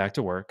time to get back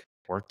to work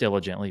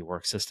diligently,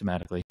 work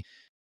systematically,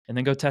 and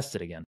then go test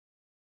it again.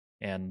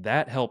 And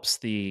that's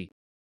the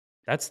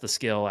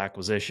skill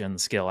acquisition,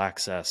 skill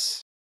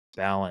access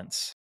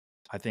balance.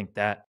 I think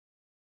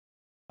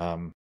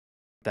um,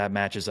 that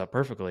matches up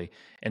perfectly.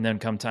 And then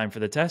come time for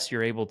the test,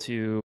 you're able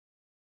to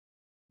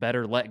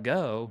better let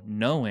go,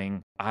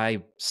 knowing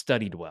I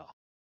studied well.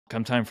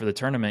 Come time for the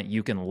tournament,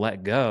 you can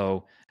let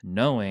go,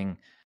 knowing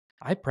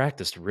I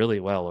practiced really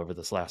well over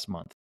this last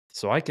month.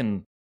 So I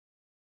can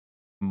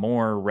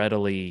more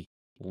readily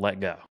let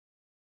go.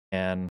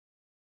 And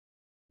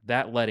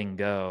that letting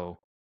go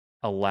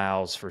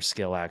allows for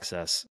skill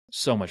access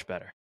so much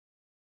better.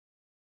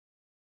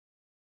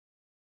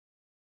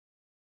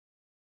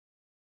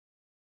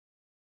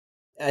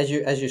 As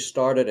you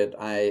started it,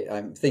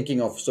 I'm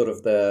thinking of sort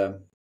of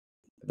the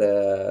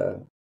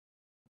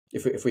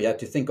if we had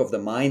to think of the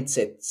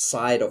mindset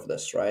side of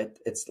this, right?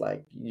 It's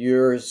like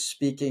you're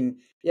speaking,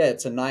 yeah,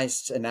 it's a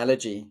nice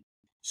analogy,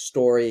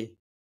 story,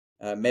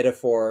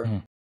 metaphor,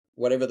 Mm.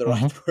 whatever the Mhm.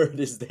 right word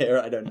is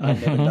there. I never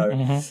Mhm, know.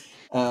 mhm.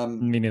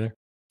 Um, Me neither.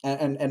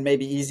 and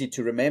maybe easy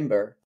to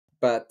remember,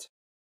 but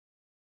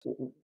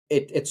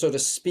it sort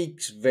of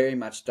speaks very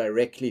much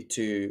directly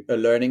to a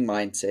learning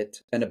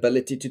mindset, an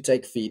ability to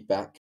take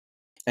feedback,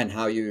 and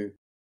how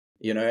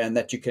and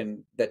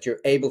that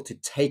you're able to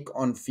take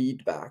on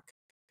feedback,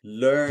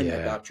 learn Yeah.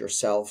 about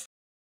yourself,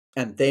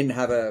 and then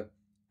have a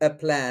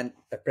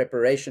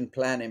preparation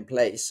plan in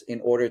place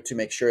in order to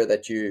make sure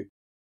that you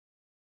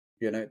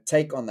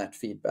take on that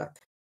feedback.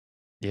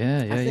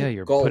 Yeah, I yeah, yeah. think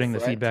You're putting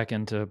golf, the right? feedback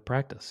into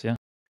practice. Yeah.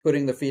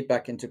 Putting the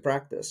feedback into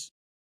practice.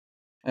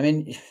 I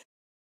mean,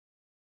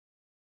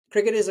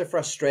 cricket is a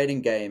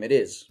frustrating game. It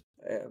is.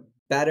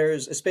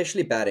 Batters,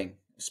 especially batting,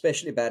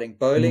 Mm.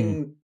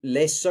 bowling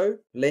less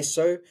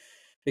so,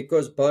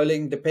 because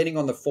bowling, depending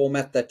on the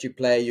format that you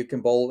play, you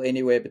can bowl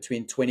anywhere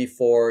between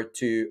 24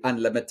 to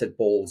unlimited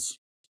balls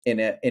in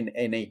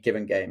a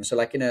given game. So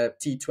like in a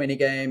T20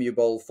 game, you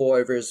bowl 4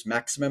 overs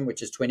maximum,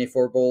 which is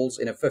 24 balls.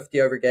 In a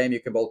 50 over game,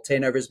 you can bowl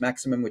 10 overs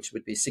maximum, which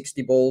would be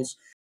 60 balls.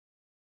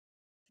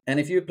 And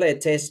if you play a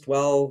test,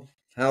 well,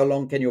 how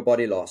long can your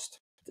body last?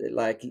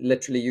 Like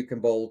literally, you can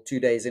bowl 2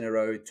 days in a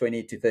row,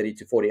 20 to 30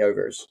 to 40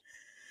 overs.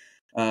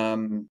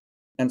 Um,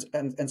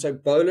 and so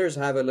bowlers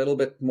have a little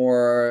bit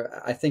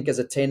more, I think, as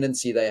a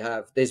tendency,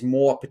 there's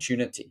more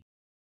opportunity,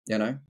 you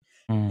know.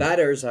 Mm.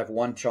 Batters have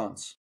one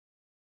chance.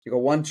 You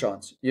got one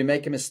chance. You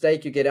make a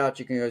mistake, you get out,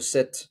 you can go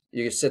sit.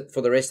 You sit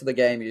for the rest of the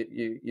game.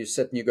 You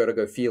sit and you got to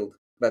go field.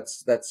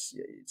 That's.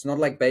 It's not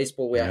like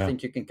baseball where I Yeah.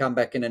 think you can come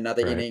back in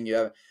another Right. inning. You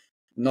have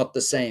not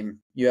the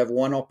same. You have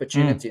one Mm.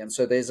 opportunity, and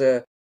so there's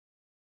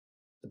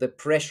the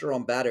pressure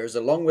on batters,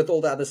 along with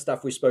all the other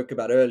stuff we spoke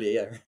about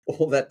earlier,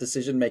 all that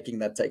decision making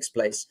that takes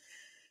place.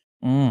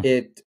 Mm.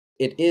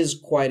 It is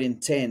quite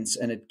intense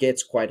and it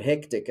gets quite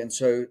hectic, and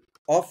so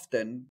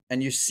often,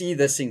 and you see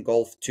this in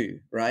golf too,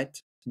 right?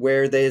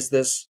 Where there's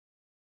this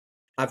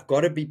I've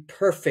got to be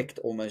perfect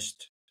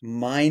almost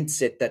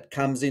mindset that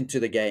comes into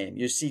the game.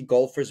 You see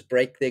golfers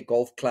break their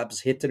golf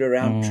clubs, hit it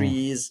around Mm.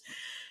 trees.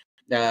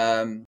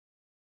 Um,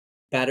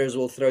 Batters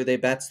will throw their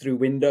bats through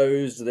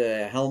windows.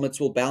 The helmets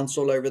will bounce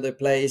all over the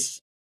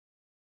place.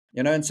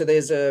 And so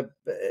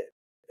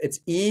it's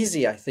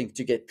easy, I think,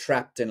 to get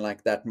trapped in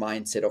like that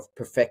mindset of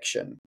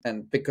perfection.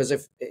 And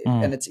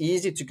Mm. it's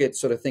easy to get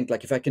sort of think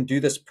like, if I can do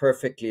this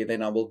perfectly,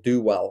 then I will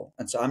do well.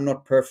 And so I'm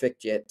not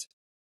perfect yet,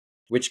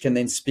 which can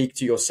then speak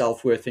to your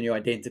self-worth and your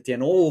identity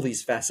and all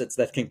these facets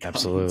that can come into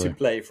Absolutely.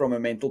 play from a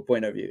mental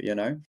point of view.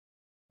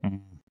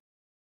 Mm.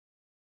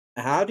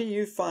 How do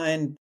you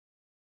find,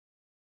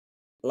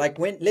 like,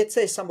 when, let's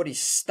say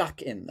somebody's stuck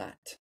in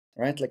that,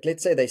 right? Like,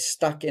 let's say they're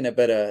stuck in a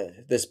bit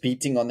of this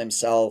beating on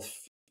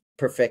themselves,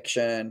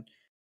 perfection.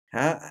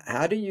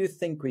 How do you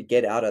think we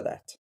get out of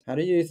that? How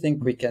do you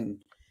think we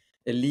can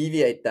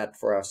alleviate that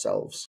for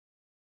ourselves?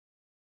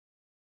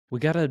 We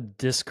gotta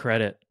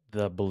discredit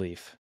the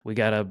belief. We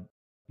gotta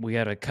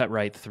cut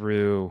right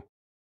through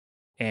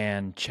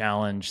and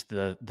challenge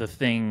the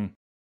thing.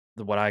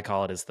 What I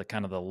call it is the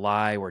kind of the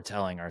lie we're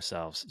telling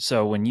ourselves.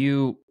 So when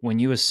you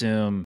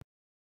assume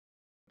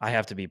I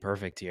have to be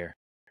perfect here,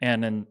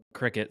 and in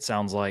cricket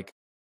sounds like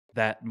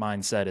that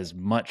mindset is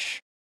much.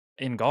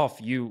 In golf,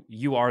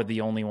 you are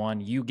the only one.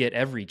 You get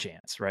every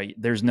chance, right?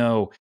 There's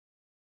no.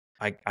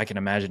 I can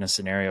imagine a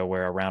scenario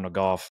where a round of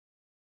golf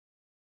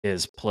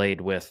is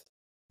played with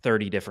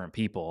 30 different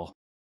people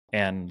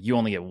and you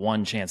only get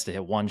one chance to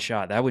hit one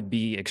shot. That would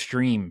be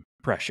extreme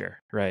pressure,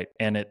 right?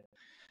 And that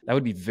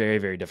would be very,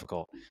 very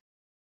difficult.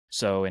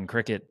 So in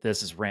cricket,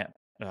 this is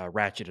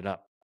ratcheted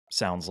up,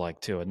 sounds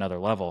like, to another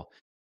level.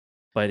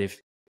 But if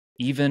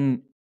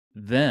even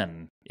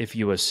then, if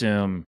you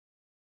assume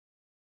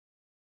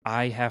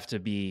I have to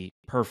be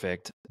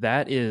perfect,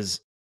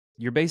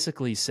 you're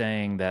basically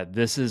saying that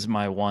this is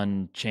my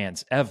one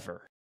chance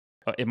ever.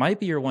 It might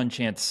be your one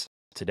chance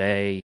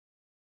today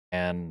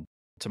and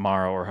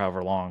tomorrow or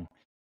however long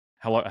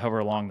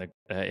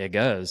it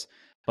goes,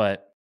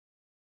 but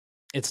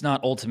it's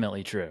not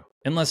ultimately true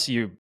unless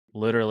you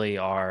literally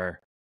are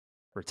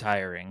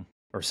retiring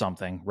or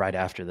something right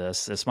after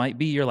this. This might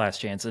be your last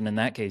chance, and in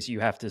that case, you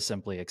have to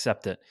simply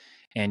accept it,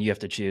 and you have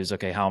to choose.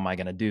 Okay, how am I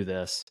going to do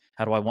this?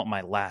 How do I want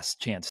my last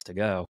chance to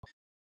go?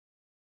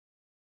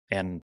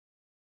 And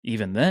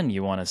even then,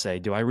 you want to say,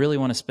 do I really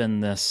want to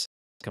spend this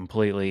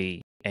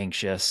completely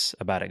anxious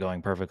about it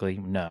going perfectly?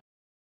 No.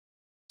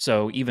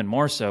 So even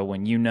more so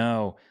when you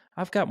know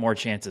I've got more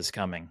chances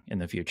coming in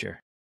the future.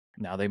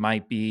 Now they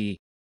might be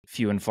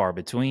few and far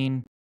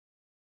between.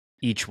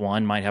 Each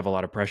one might have a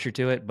lot of pressure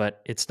to it,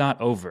 but it's not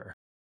over,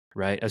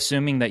 right?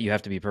 Assuming that you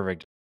have to be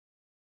perfect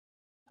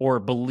or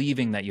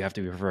believing that you have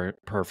to be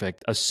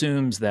perfect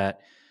assumes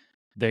that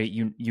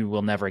you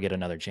will never get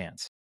another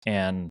chance.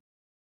 And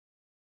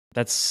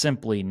that's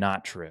simply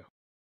not true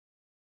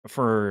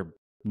for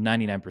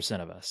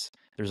 99% of us.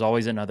 There's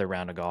always another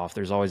round of golf.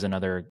 There's always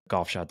another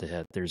golf shot to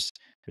hit. There's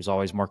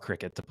always more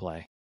cricket to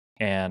play.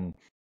 and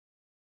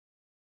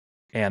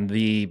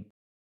the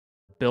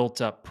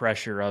built up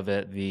pressure of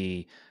it,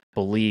 the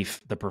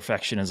belief, the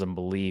perfectionism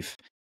belief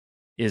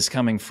is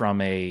coming from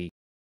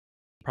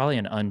probably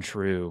an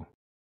untrue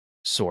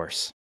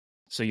source.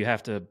 So you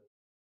have to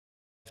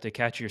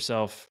catch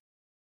yourself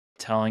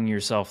telling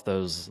yourself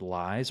those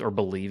lies or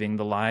believing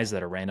the lies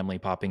that are randomly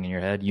popping in your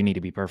head. You need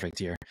to be perfect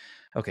here.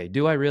 Okay,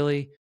 do I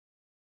really?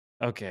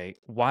 Okay,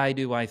 why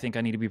do I think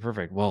I need to be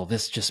perfect? Well,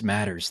 this just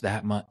matters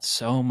that much,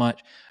 so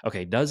much.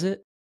 Okay, does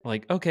it?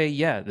 Like, okay,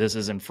 yeah, this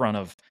is in front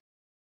of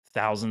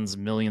thousands,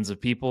 millions of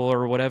people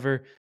or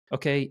whatever.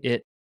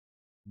 Okay,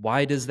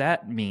 why does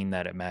that mean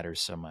that it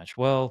matters so much?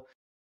 Well,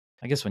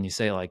 I guess when you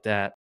say it like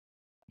that,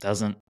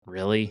 doesn't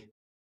really.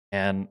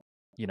 And,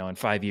 in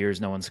 5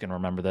 years, no one's going to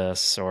remember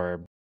this,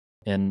 or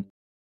in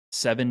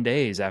 7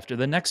 days after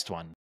the next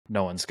one,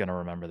 no one's going to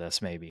remember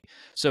this, maybe.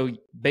 So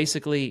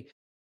basically,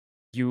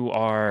 you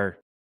are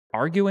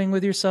arguing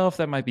with yourself.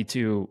 That might be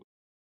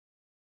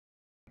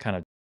kind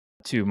of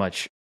too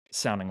much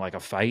sounding like a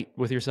fight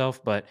with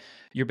yourself, but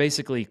you're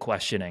basically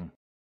questioning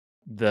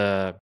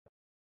the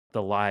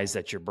lies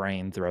that your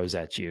brain throws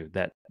at you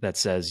that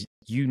says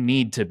you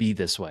need to be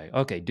this way.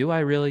 Okay, do I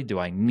really? Do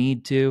I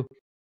need to?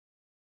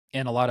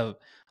 And a lot of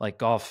like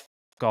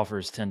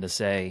golfers tend to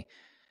say,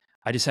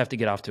 I just have to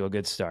get off to a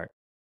good start.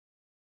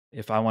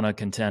 If I want to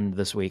contend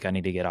this week, I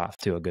need to get off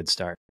to a good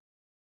start.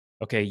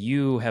 Okay,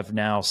 you have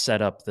now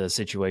set up the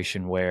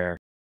situation where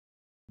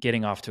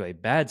getting off to a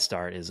bad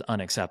start is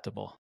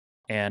unacceptable.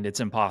 And it's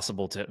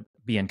impossible to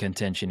be in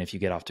contention if you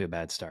get off to a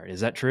bad start.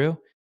 Is that true?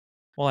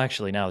 Well,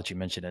 actually, now that you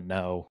mention it,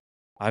 no.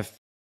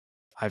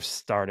 I've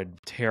started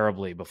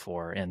terribly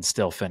before and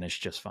still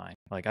finished just fine.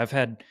 Like I've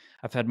had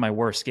my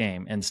worst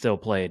game and still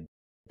played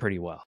pretty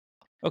well.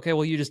 Okay,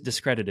 well you just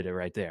discredited it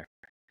right there.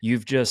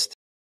 You've just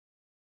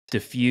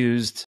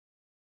diffused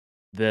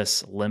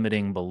this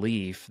limiting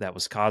belief that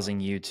was causing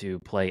you to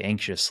play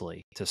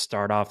anxiously, to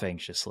start off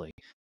anxiously.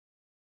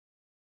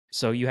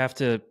 So you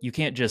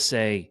can't just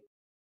say,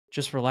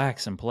 just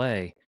relax and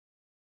play.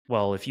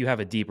 Well, if you have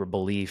a deeper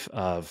belief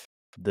of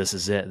this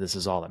is it, this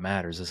is all that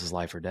matters, this is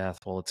life or death,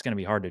 well, it's going to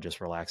be hard to just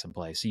relax and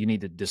play. So you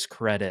need to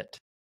discredit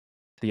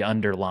the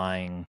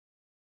underlying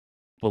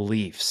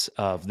beliefs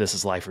of this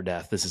is life or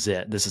death, this is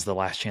it, this is the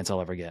last chance I'll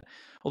ever get.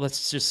 Well,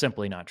 that's just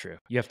simply not true.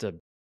 You have to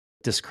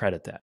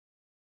discredit that.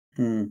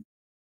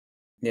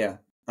 Yeah,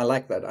 I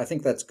like that. I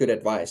think that's good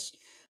advice.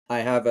 I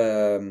have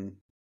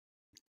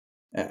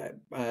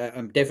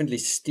I'm definitely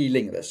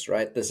stealing this,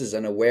 right? This is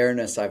an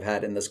awareness I've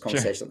had in this Sure.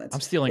 conversation. I'm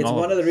stealing It's all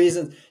one of of the it.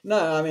 reasons. No,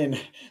 I mean,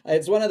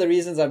 it's one of the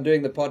reasons I'm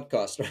doing the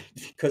podcast, right?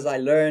 Because I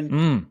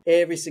learn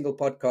every single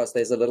podcast,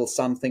 there's a little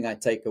something I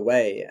take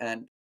away.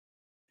 And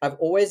I've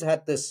always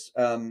had this,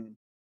 I've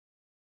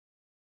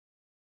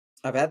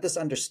had this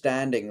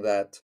understanding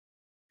that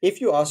if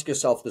you ask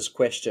yourself this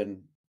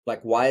question, like,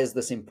 why is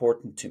this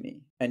important to me?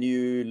 And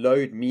you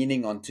load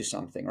meaning onto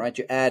something, right?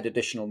 You add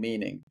additional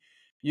meaning.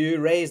 You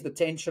raise the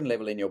tension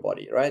level in your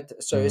body, right?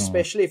 So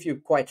especially if you're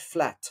quite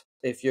flat,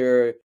 if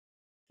you're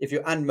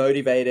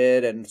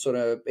unmotivated and sort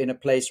of in a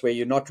place where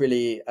you're not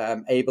really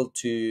able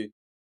to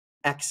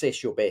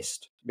access your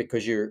best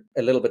because you're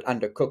a little bit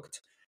undercooked,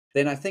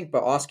 then I think by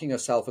asking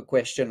yourself a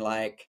question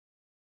like,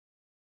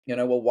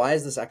 well, why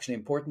is this actually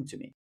important to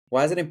me?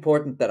 Why is it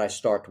important that I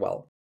start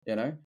well?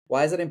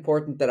 Why is it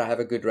important that I have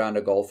a good round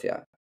of golf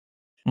here?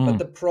 But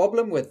the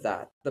problem with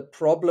that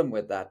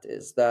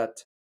is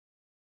that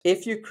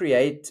if you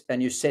create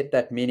and you set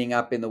that meaning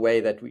up in the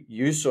way that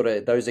you sort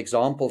of, those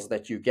examples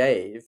that you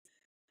gave,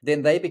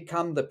 then they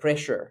become the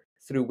pressure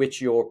through which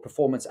your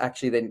performance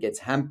actually then gets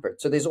hampered.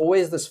 So there's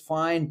always this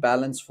fine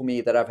balance for me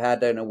that I've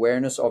had an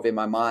awareness of in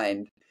my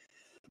mind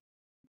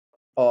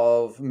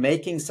of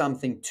making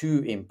something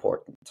too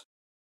important.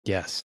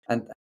 Yes.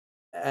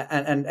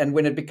 And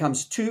when it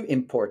becomes too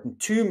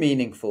important, too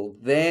meaningful,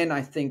 then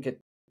I think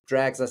it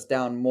drags us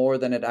down more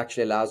than it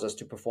actually allows us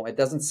to perform. It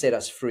doesn't set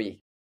us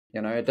free.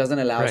 It doesn't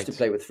allow us to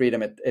play with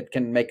freedom. It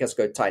can make us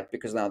go tight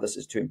because now this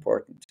is too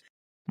important.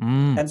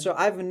 And so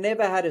I've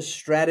never had a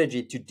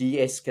strategy to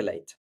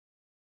de-escalate.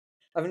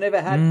 I've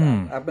never had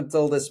that up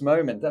until this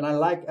moment.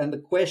 And the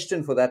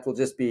question for that will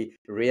just be,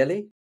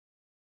 really?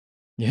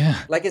 Yeah.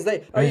 Like,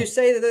 are you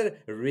saying that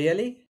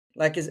really?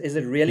 Like, is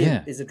it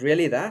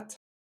really that?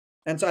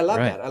 And so I love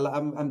that.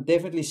 I'm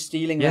definitely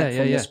stealing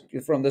that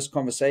from this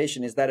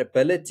conversation, is that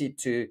ability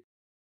to,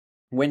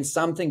 when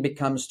something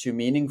becomes too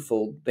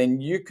meaningful,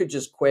 then you could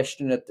just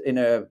question it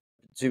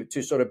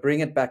to sort of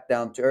bring it back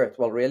down to earth.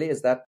 Well, really,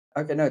 is that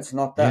okay? No, it's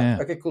not that.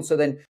 Yeah. Okay, cool. So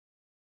then,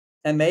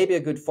 and maybe a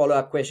good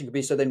follow-up question could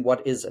be, so then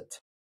what is it?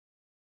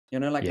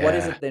 What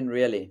is it then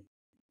really?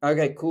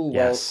 Okay, cool.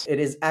 Yes. Well,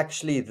 it is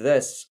actually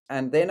this.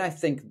 And then I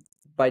think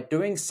by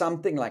doing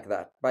something like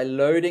that, by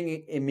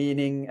loading a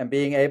meaning and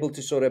being able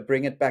to sort of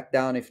bring it back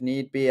down if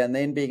need be, and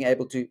then being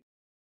able to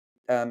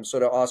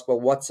sort of ask, well,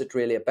 what's it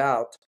really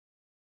about?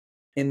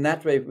 In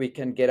that way, we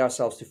can get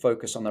ourselves to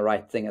focus on the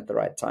right thing at the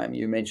right time.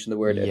 You mentioned the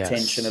word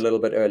attention a little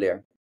bit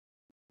earlier.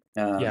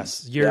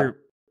 Yes, you're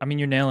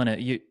nailing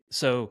it.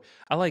 So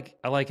I like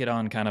it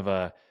on kind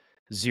of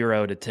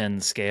 0 to 10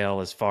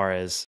 scale as far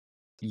as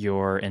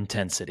your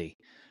intensity.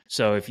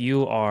 So if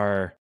you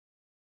are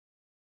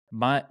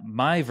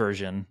my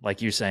version,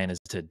 like you're saying, is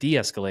to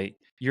de-escalate.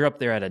 You're up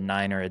there at a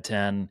 9 or a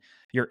 10.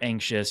 You're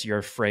anxious. You're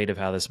afraid of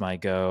how this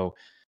might go.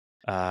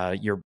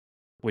 You're,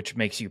 which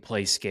makes you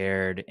play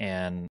scared,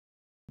 and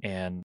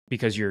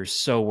because you're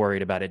so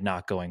worried about it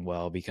not going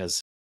well,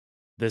 because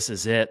this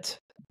is it.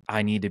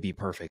 I need to be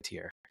perfect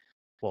here.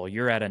 Well,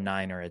 you're at a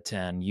 9 or a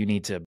 10. You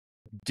need to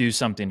do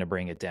something to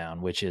bring it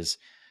down, which is,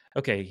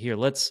 okay, here,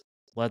 let's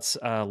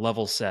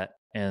level set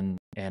and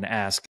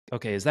ask,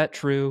 okay, is that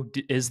true?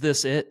 Is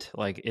this it?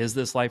 Like, is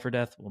this life or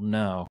death? Well,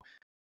 no.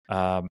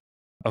 Um,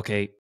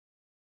 okay,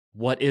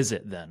 what is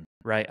it then?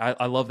 Right?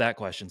 I love that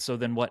question. So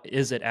then what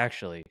is it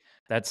actually?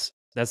 That's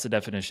the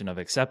definition of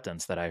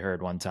acceptance that I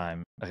heard one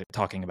time,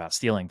 talking about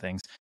stealing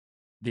things.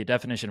 The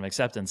definition of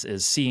acceptance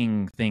is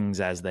seeing things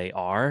as they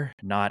are,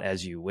 not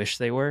as you wish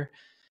they were.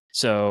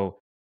 So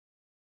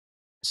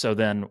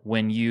then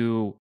when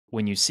you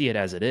see it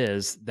as it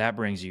is, that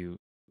brings you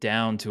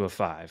down to a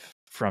 5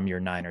 from your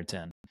 9 or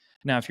 10.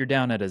 Now, if you're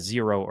down at a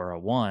 0 or a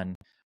 1,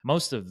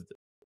 most of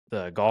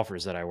the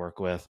golfers that I work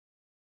with,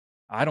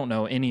 I don't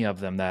know any of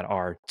them that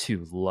are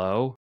too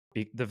low.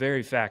 The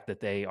very fact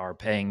that they are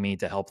paying me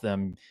to help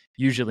them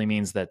usually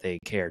means that they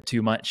care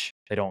too much.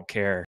 They don't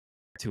care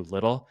too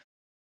little.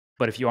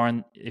 But if you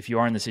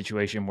are in the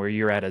situation where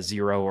you're at a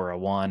 0 or a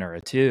 1 or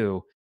a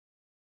 2,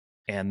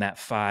 and that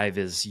 5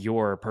 is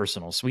your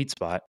personal sweet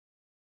spot,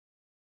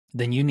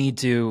 then you need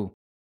to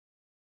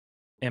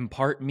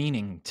impart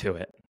meaning to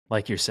it,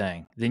 like you're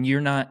saying. Then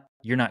you're not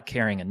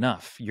caring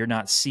enough. You're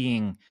not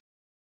seeing,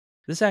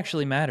 this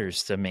actually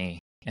matters to me,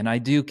 and I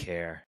do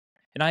care.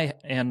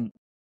 And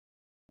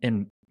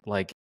in,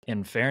 like,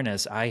 in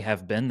fairness, I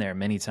have been there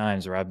many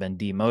times where I've been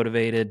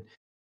demotivated,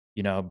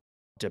 you know,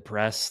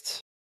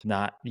 depressed,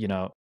 not,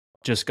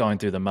 just going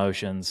through the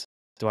motions.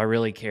 Do I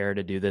really care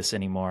to do this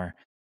anymore?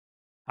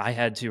 I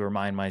had to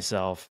remind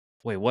myself,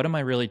 wait, what am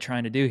I really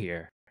trying to do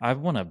here? I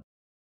want to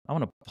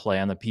play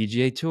on the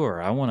PGA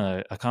Tour. I want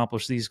to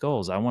accomplish these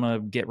goals. I want to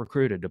get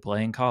recruited to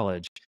play in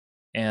college.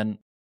 And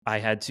I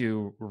had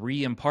to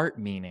re-impart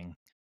meaning.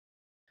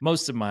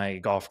 Most of my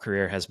golf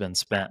career has been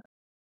spent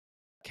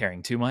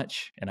caring too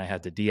much, and I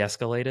had to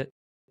de-escalate it.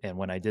 And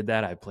when I did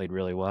that, I played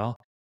really well.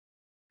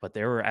 But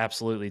there were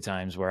absolutely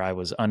times where I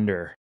was in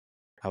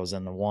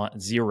the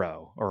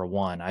 0 or a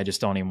 1. I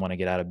just don't even want to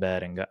get out of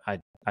bed and go,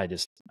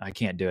 I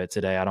can't do it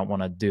today. I don't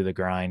want to do the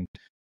grind.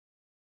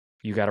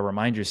 You got to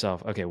remind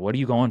yourself, okay, what are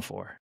you going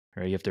for?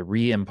 Right? You have to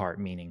re-impart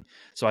meaning.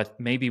 So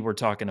maybe we're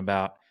talking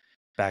about,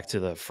 back to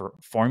the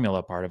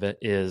formula part of it,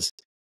 is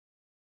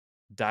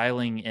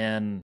dialing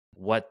in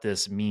what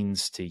this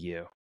means to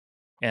you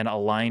and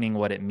aligning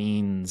what it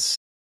means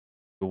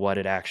to what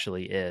it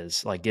actually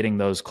is, like getting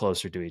those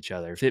closer to each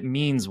other. If it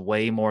means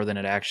way more than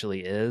it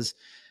actually is,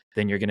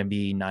 then you're going to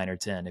be 9 or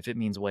 10. If it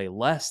means way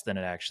less than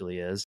it actually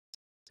is,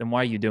 then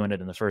why are you doing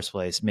it in the first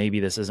place? Maybe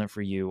this isn't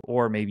for you,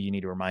 or maybe you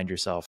need to remind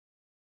yourself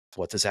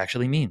what this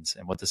actually means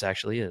and what this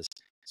actually is.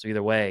 So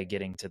either way,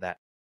 getting to that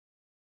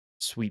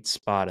sweet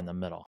spot in the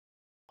middle.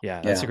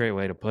 Yeah, that's a Yeah. great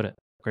way to put it.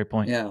 Great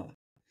point. Yeah.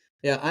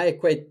 Yeah. I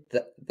equate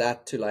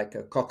that to like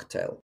a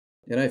cocktail.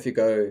 If you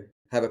go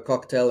have a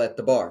cocktail at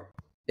the bar,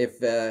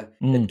 if it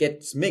Mm,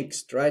 gets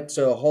mixed, right?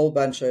 So a whole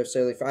bunch of,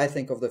 so if I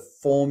think of the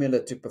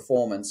formula to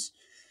performance,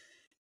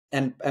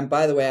 and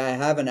by the way, I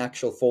have an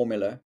actual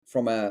formula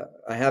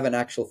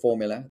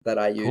that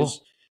I use. cool.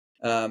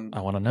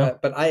 I want to know.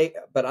 But I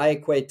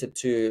equate it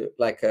to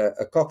like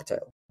a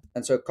cocktail.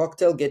 And so a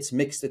cocktail gets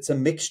mixed. It's a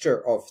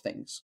mixture of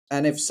things.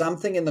 And if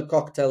something in the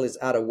cocktail is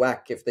out of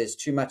whack, if there's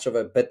too much of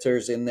a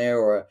bitters in there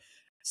or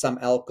some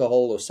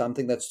alcohol or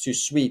something that's too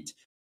sweet,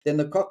 then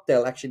the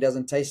cocktail actually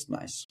doesn't taste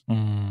nice.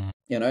 Mm,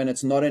 And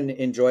it's not an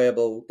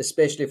enjoyable,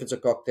 especially if it's a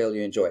cocktail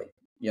you enjoy,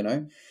 you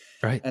know.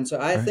 right. And so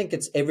I Right. think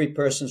it's every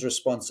person's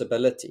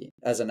responsibility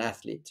as an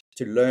athlete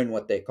to learn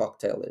what their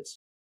cocktail is.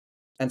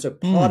 And so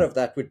part Mm, of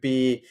that would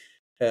be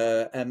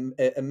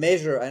a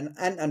measure and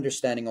an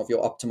understanding of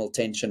your optimal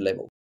tension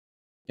level.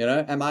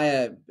 Am I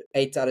a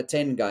 8 out of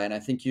 10 guy? And I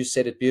think you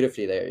said it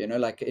beautifully there,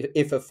 like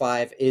if a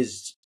 5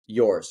 is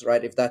yours,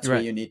 right? If that's where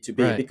right. you need to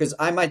be, Right. because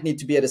I might need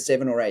to be at a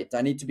 7 or 8.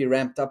 I need to be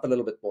ramped up a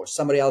little bit more.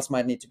 Somebody else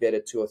might need to be at a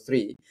 2 or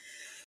 3.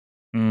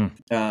 Mm,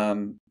 But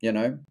mm,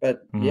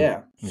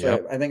 yeah, yep.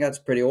 so I think that's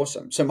pretty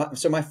awesome. So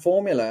my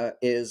formula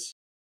is,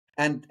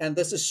 and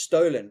this is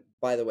stolen,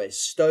 by the way,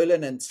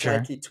 stolen and Sure.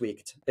 slightly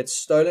tweaked. It's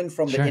stolen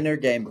from the Sure. Inner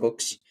Game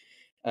books,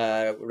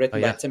 Oh,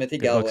 written by yeah. Timothy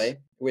Good books. Galloway,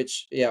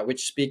 which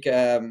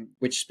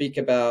speak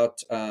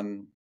about,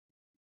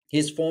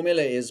 his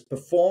formula is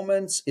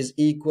performance is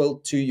equal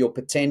to your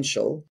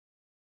potential.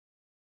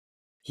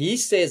 He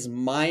says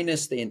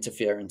minus the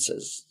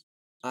interferences.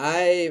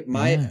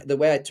 Yeah. The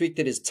way I tweaked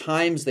it is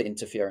times the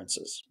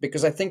interferences,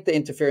 because I think the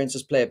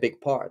interferences play a big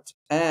part.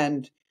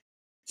 And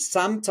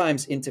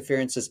sometimes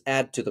interferences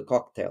add to the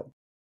cocktail.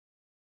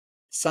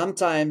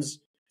 Sometimes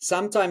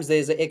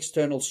there's an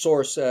external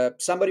source.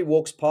 Somebody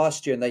walks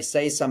past you and they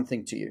say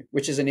something to you,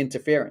 which is an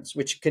interference,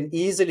 which can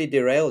easily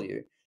derail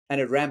you. and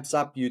it ramps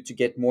up you to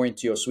get more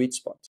into your sweet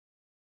spot.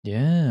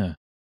 Yeah.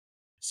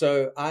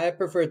 So I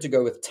prefer to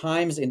go with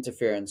times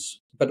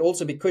interference, but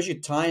also because you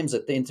times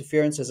it, the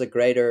interference has a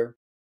greater,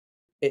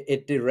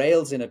 it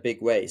derails in a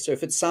big way. So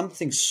if it's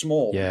something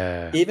small,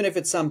 Yeah. even if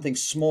it's something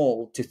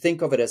small, to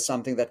think of it as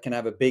something that can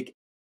have a big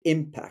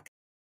impact.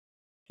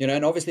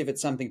 And obviously if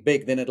it's something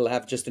big, then it'll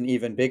have just an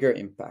even bigger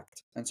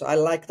impact. And so I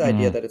like the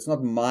idea that it's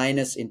not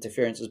minus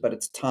interferences, but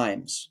it's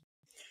times.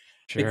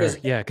 Sure. Because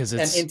Yeah, because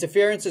and it's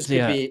interferences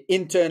could be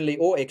internally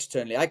or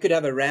externally. I could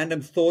have a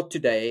random thought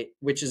today,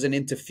 which is an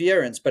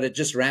interference, but it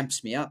just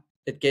ramps me up.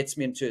 It gets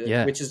me into,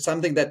 yeah. which is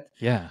something that,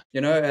 Yeah.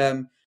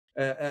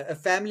 a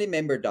family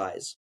member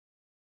dies.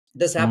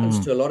 This happens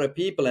to a lot of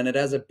people, and it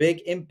has a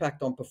big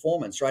impact on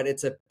performance, right?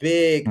 It's a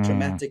big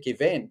traumatic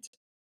event.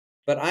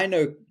 But I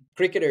know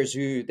cricketers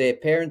who their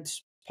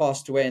parents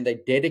passed away and they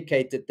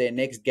dedicated their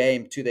next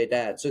game to their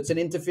dad. So it's an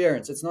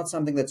interference. It's not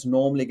something that's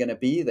normally going to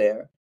be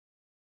there.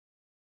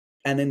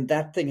 And then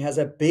that thing has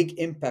a big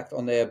impact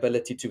on their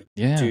ability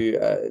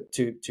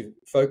to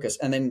focus.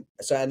 And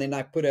then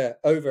I put a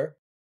over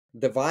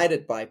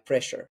divided by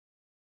pressure,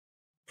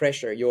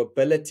 your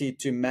ability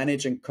to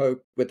manage and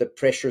cope with the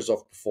pressures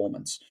of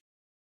performance.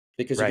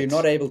 Because if you're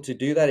not able to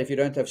do that, if you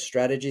don't have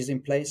strategies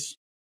in place,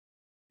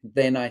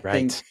 then I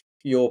think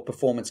your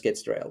performance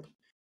gets derailed.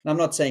 And I'm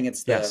not saying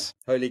it's the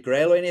holy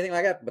grail or anything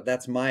like that, but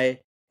that's my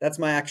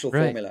actual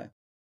formula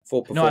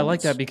for performance. No, I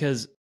like that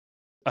because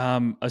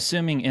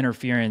assuming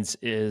interference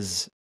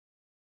is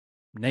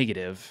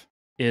negative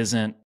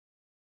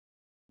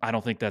I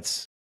don't think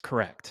that's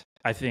correct.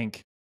 I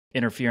think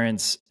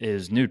interference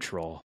is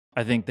neutral.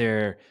 I think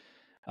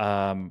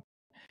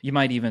you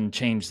might even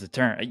change the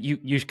term.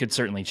 You could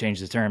certainly change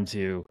the term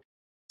to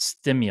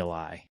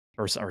stimuli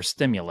or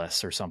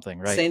stimulus or something,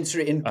 right?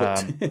 Sensory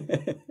input.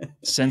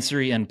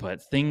 Sensory input,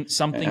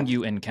 something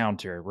you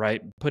encounter,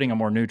 right? Putting a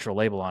more neutral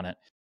label on it.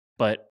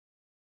 But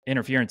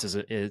interference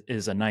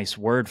is a nice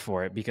word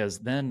for it, because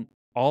then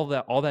all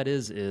that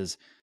is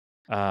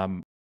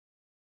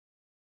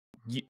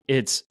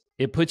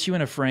it puts you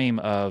in a frame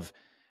of,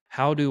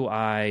 how do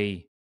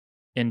I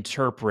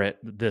interpret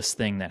this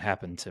thing that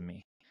happened to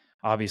me?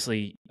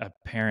 Obviously, a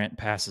parent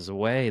passes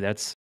away.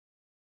 That's,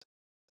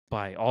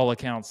 by all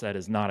accounts, that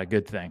is not a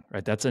good thing,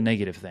 right? That's a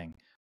negative thing.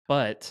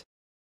 But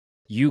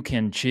you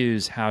can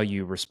choose how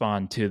you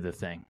respond to the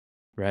thing,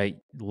 right?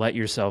 Let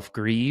yourself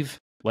grieve,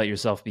 let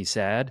yourself be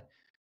sad,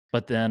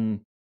 but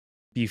then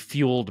be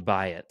fueled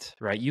by it,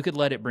 right? You could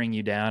let it bring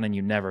you down and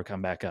you never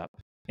come back up.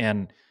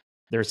 And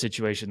there are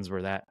situations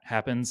where that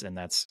happens, and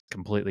that's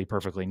completely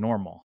perfectly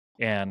normal.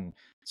 And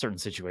certain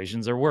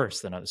situations are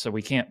worse than others. So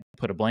we can't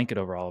put a blanket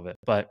over all of it.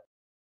 But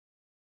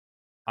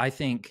I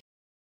think,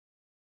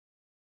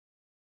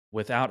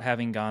 without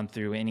having gone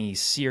through any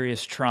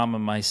serious trauma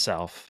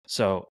myself,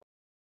 so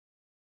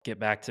get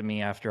back to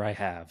me after I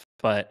have,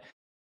 but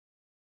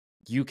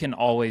you can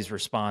always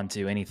respond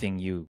to anything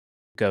you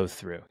go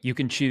through. You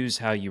can choose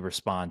how you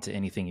respond to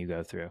anything you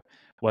go through,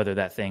 whether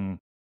that thing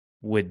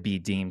would be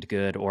deemed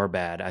good or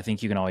bad. I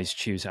think you can always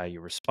choose how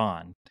you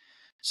respond.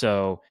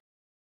 So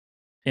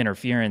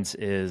interference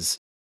is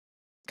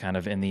kind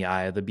of in the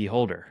eye of the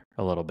beholder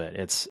a little bit.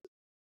 It's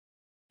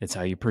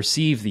how you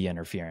perceive the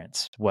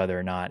interference, whether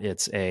or not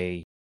it's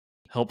a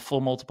helpful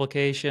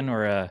multiplication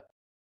or a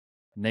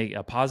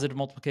positive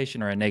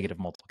multiplication or a negative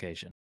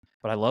multiplication.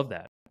 But I love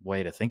that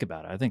way to think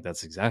about it. I think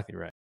that's exactly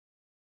right.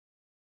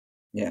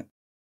 Yeah.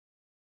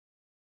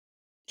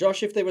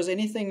 Josh, if there was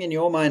anything in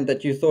your mind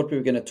that you thought we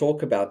were going to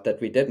talk about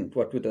that we didn't,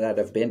 what would that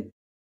have been?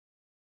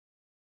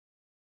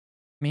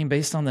 I mean,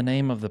 based on the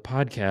name of the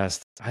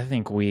podcast, I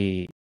think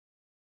we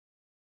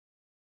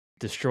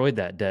destroyed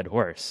that dead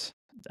horse.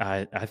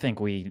 I think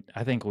we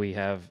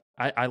have.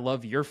 I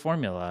love your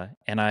formula,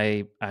 and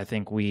I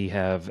think we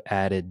have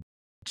added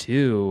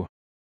to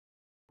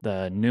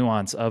the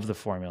nuance of the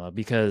formula,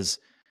 because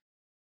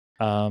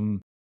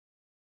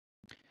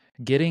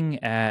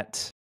getting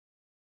at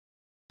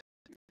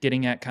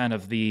kind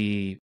of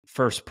the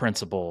first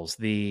principles,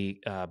 the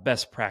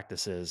best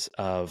practices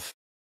of,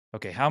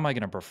 okay, how am I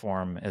going to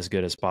perform as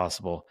good as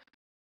possible?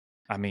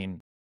 I mean,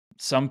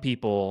 some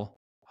people,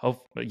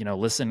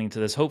 listening to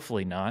this,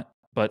 hopefully not,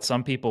 but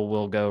some people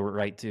will go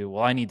right to,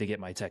 well, I need to get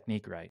my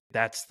technique right.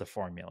 That's the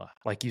formula.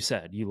 Like you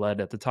said, you led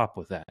at the top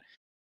with that.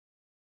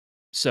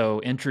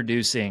 So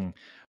introducing,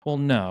 well,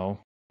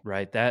 no,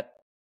 right? That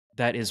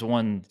is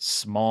one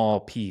small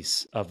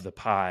piece of the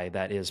pie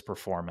that is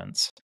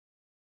performance.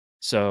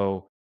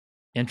 So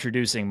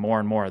introducing more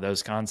and more of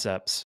those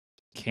concepts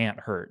can't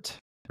hurt,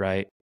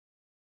 right?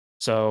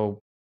 So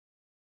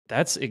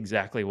that's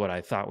exactly what I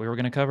thought we were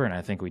going to cover, and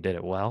I think we did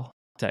it well,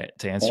 to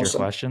answer your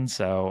question.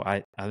 So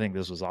I think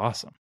this was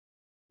awesome.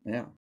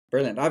 Yeah,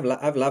 brilliant.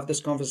 I've loved this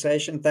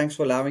conversation. Thanks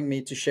for allowing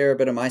me to share a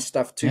bit of my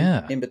stuff too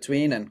in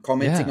between and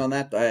commenting on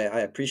that.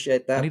 I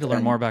appreciate that. I need to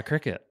learn more about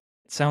cricket.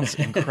 It sounds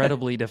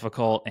incredibly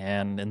difficult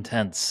and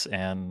intense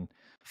and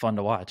fun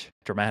to watch.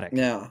 Dramatic.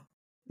 Yeah.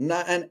 No,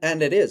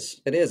 and it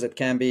is. It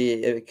can be.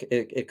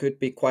 It could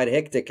be quite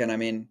hectic. And I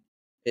mean,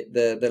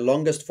 the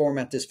longest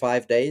format is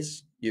 5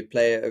 days. You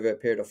play over a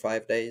period of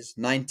 5 days,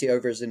 90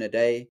 overs in a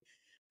day,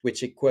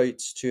 which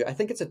equates to, I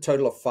think it's a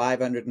total of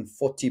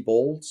 540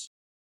 balls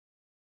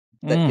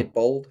that Mm, get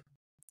bowled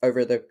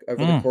over the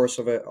mm. course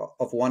of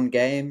one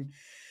game.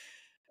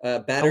 How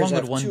Batters long would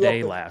have one two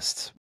day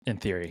last in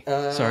theory?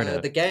 Sorry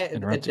to a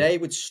interrupt you. day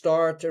would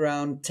start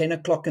around 10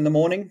 o'clock in the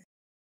morning,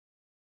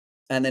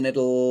 and then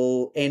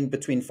it'll end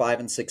between 5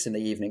 and 6 in the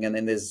evening. And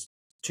then there's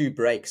two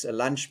breaks, a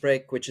lunch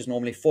break, which is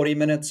normally 40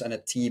 minutes, and a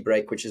tea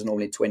break, which is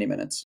normally 20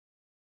 minutes.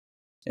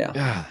 Yeah.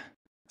 God,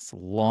 it's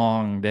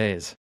long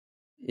days.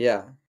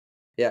 Yeah.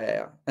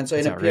 Yeah. And so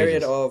That's in a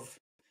period outrageous. of,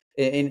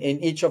 in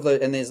each of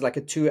the, and there's like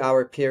a 2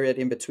 hour period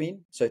in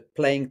between. So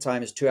playing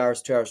time is 2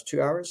 hours, 2 hours,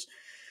 2 hours.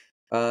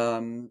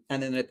 And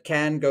then it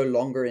can go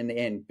longer in the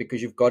end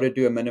because you've got to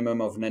do a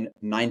minimum of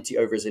 90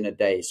 overs in a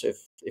day. So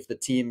if the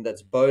team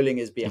that's bowling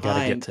is You got to get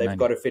behind, to they've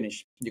got 90. to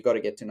finish. You've got to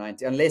get to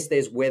 90, unless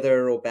there's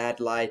weather or bad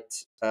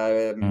light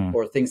Mm,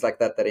 or things like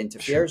that sure.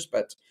 interferes.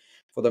 But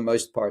for the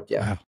most part,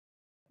 yeah, Wow.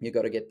 you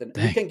got to get you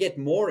Dang. can get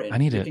more I in.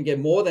 need You it. can get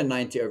more than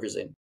 90 overs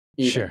in,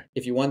 even Sure.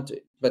 if you want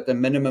to. But the But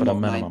minimum a of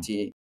minimum.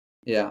 90,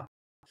 yeah,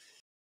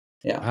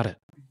 yeah. Got it.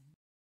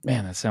 Yeah.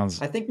 Man, that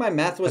sounds I think my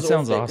math was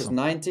off there because awesome.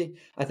 90,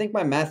 I think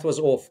my math was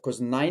off because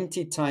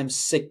 90 times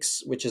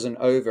 6, which is an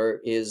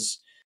over, is,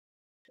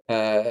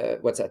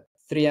 what's that?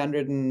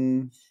 300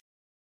 and,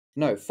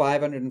 no,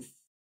 500,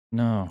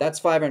 No. that's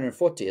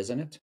 540, isn't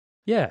it?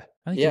 Yeah,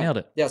 I think you Yeah. nailed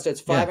it. Yeah. So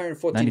it's Yeah.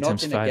 540, 90 not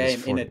times in a 5 is game,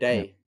 in a 40. Yeah.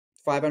 day.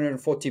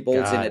 540 balls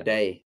in Got a it.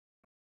 day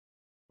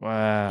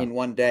Wow. in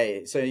one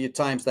day. So you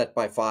times that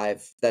by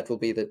 5, that will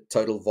be the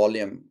total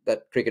volume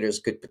that cricketers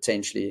could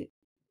potentially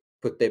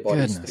put their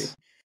bodies through. Goodness.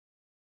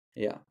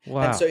 Yeah. And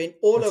Wow. so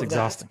That's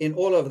exhausting. in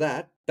all of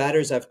that,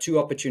 batters have 2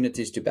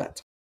 opportunities to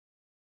bat.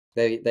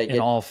 They In get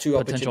all 2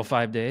 potential opportunities.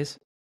 5 days?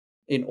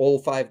 In all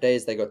 5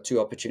 days, they got 2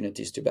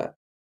 opportunities to bat.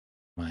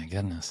 My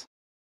goodness.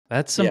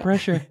 That's some Yeah.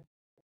 pressure. That's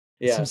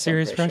Yeah, some some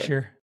serious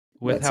pressure. pressure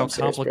with That's how some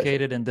serious pressure.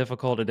 complicated and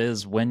difficult it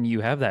is when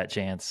you have that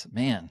chance.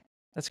 Man,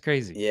 that's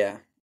crazy. Yeah.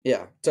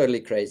 Yeah,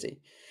 totally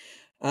crazy.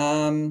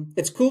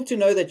 It's cool to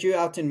know that you're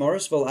out in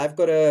Morrisville. I've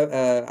had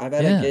a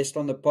Yeah. guest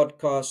on the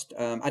podcast.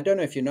 I don't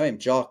know if you know him,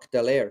 Jacques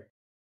Dallaire.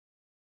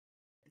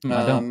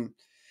 I don't.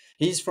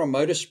 He's from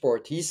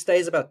motorsport. He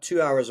stays about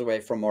 2 hours away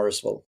from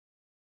Morrisville.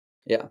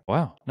 Yeah.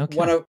 Wow. No One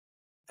kidding. of,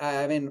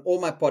 I mean, all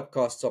my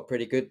podcasts are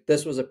pretty good.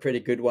 This was a pretty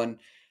good one.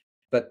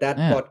 But that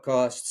Yeah.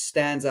 podcast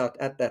stands out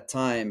at that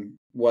time,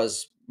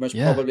 was most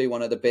Yeah. probably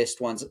one of the best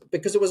ones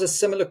because it was a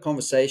similar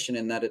conversation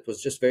in that it was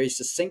just very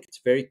succinct,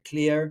 very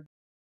clear,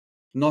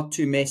 not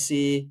too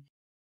messy,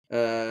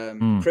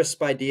 Mm,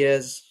 crisp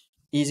ideas,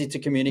 easy to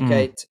mm.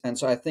 communicate. And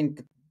so I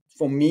think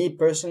for me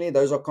personally,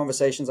 those are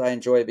conversations I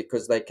enjoy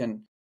because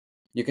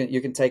you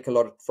can take a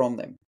lot from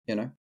them, you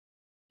know?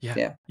 Yeah.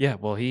 Yeah. Yeah.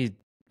 Well,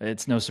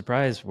 it's no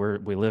surprise.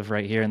 We live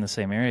right here in the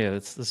same area.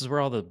 This is where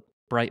all the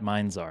bright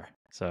minds are.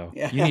 So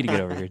Yeah. you need to get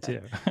over here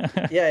too.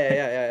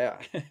 Yeah.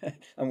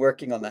 I'm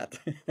working on that.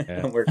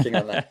 Yeah. I'm working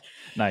on that.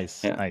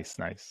 Nice. Yeah. Nice.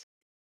 Nice.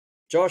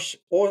 Josh,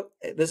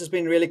 this has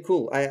been really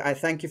cool. I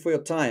thank you for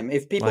your time.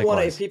 If people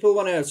Likewise.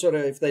 want to sort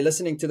of, if they're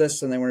listening to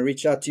this and they want to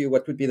reach out to you,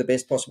 what would be the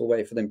best possible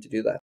way for them to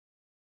do that?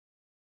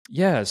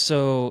 Yeah.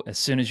 So as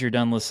soon as you're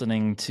done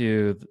listening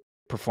to the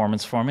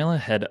Performance Formula,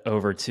 head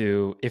over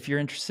to, if you're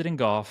interested in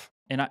golf.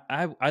 And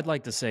I'd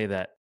like to say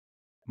that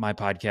my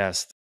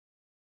podcast,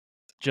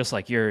 just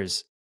like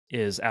yours,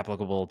 is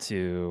applicable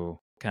to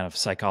kind of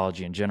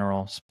psychology in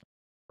general,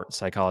 sport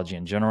psychology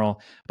in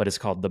general, but it's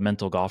called The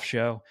Mental Golf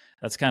Show.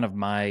 That's kind of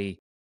my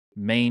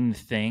main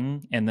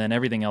thing. And then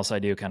everything else I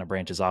do kind of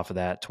branches off of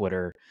that: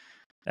 Twitter,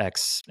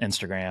 X,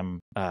 Instagram,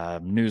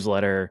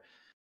 newsletter.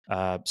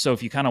 So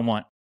if you kind of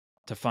want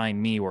to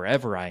find me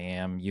wherever I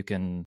am, you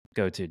can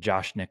go to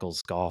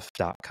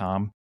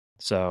joshnicholsgolf.com.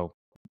 So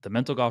the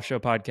Mental Golf Show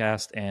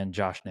podcast and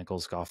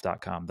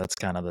joshnicholsgolf.com. That's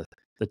kind of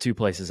the two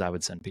places I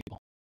would send people.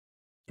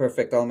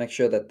 Perfect. I'll make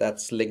sure that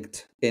that's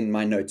linked in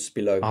my notes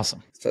below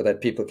Awesome. so that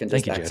people can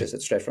Thank just you, Jody. access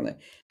it straight from there.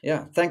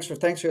 Yeah. Thanks for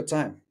your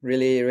time.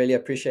 Really, really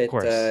Of appreciate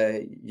course.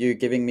 you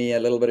giving me a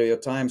little bit of your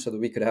time so that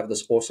we could have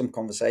this awesome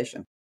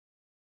conversation.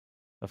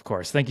 Of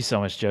course. Thank you so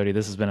much, Jody.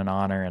 This has been an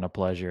honor and a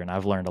pleasure, and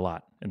I've learned a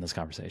lot in this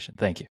conversation.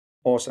 Thank you.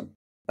 Awesome.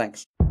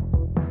 Thanks.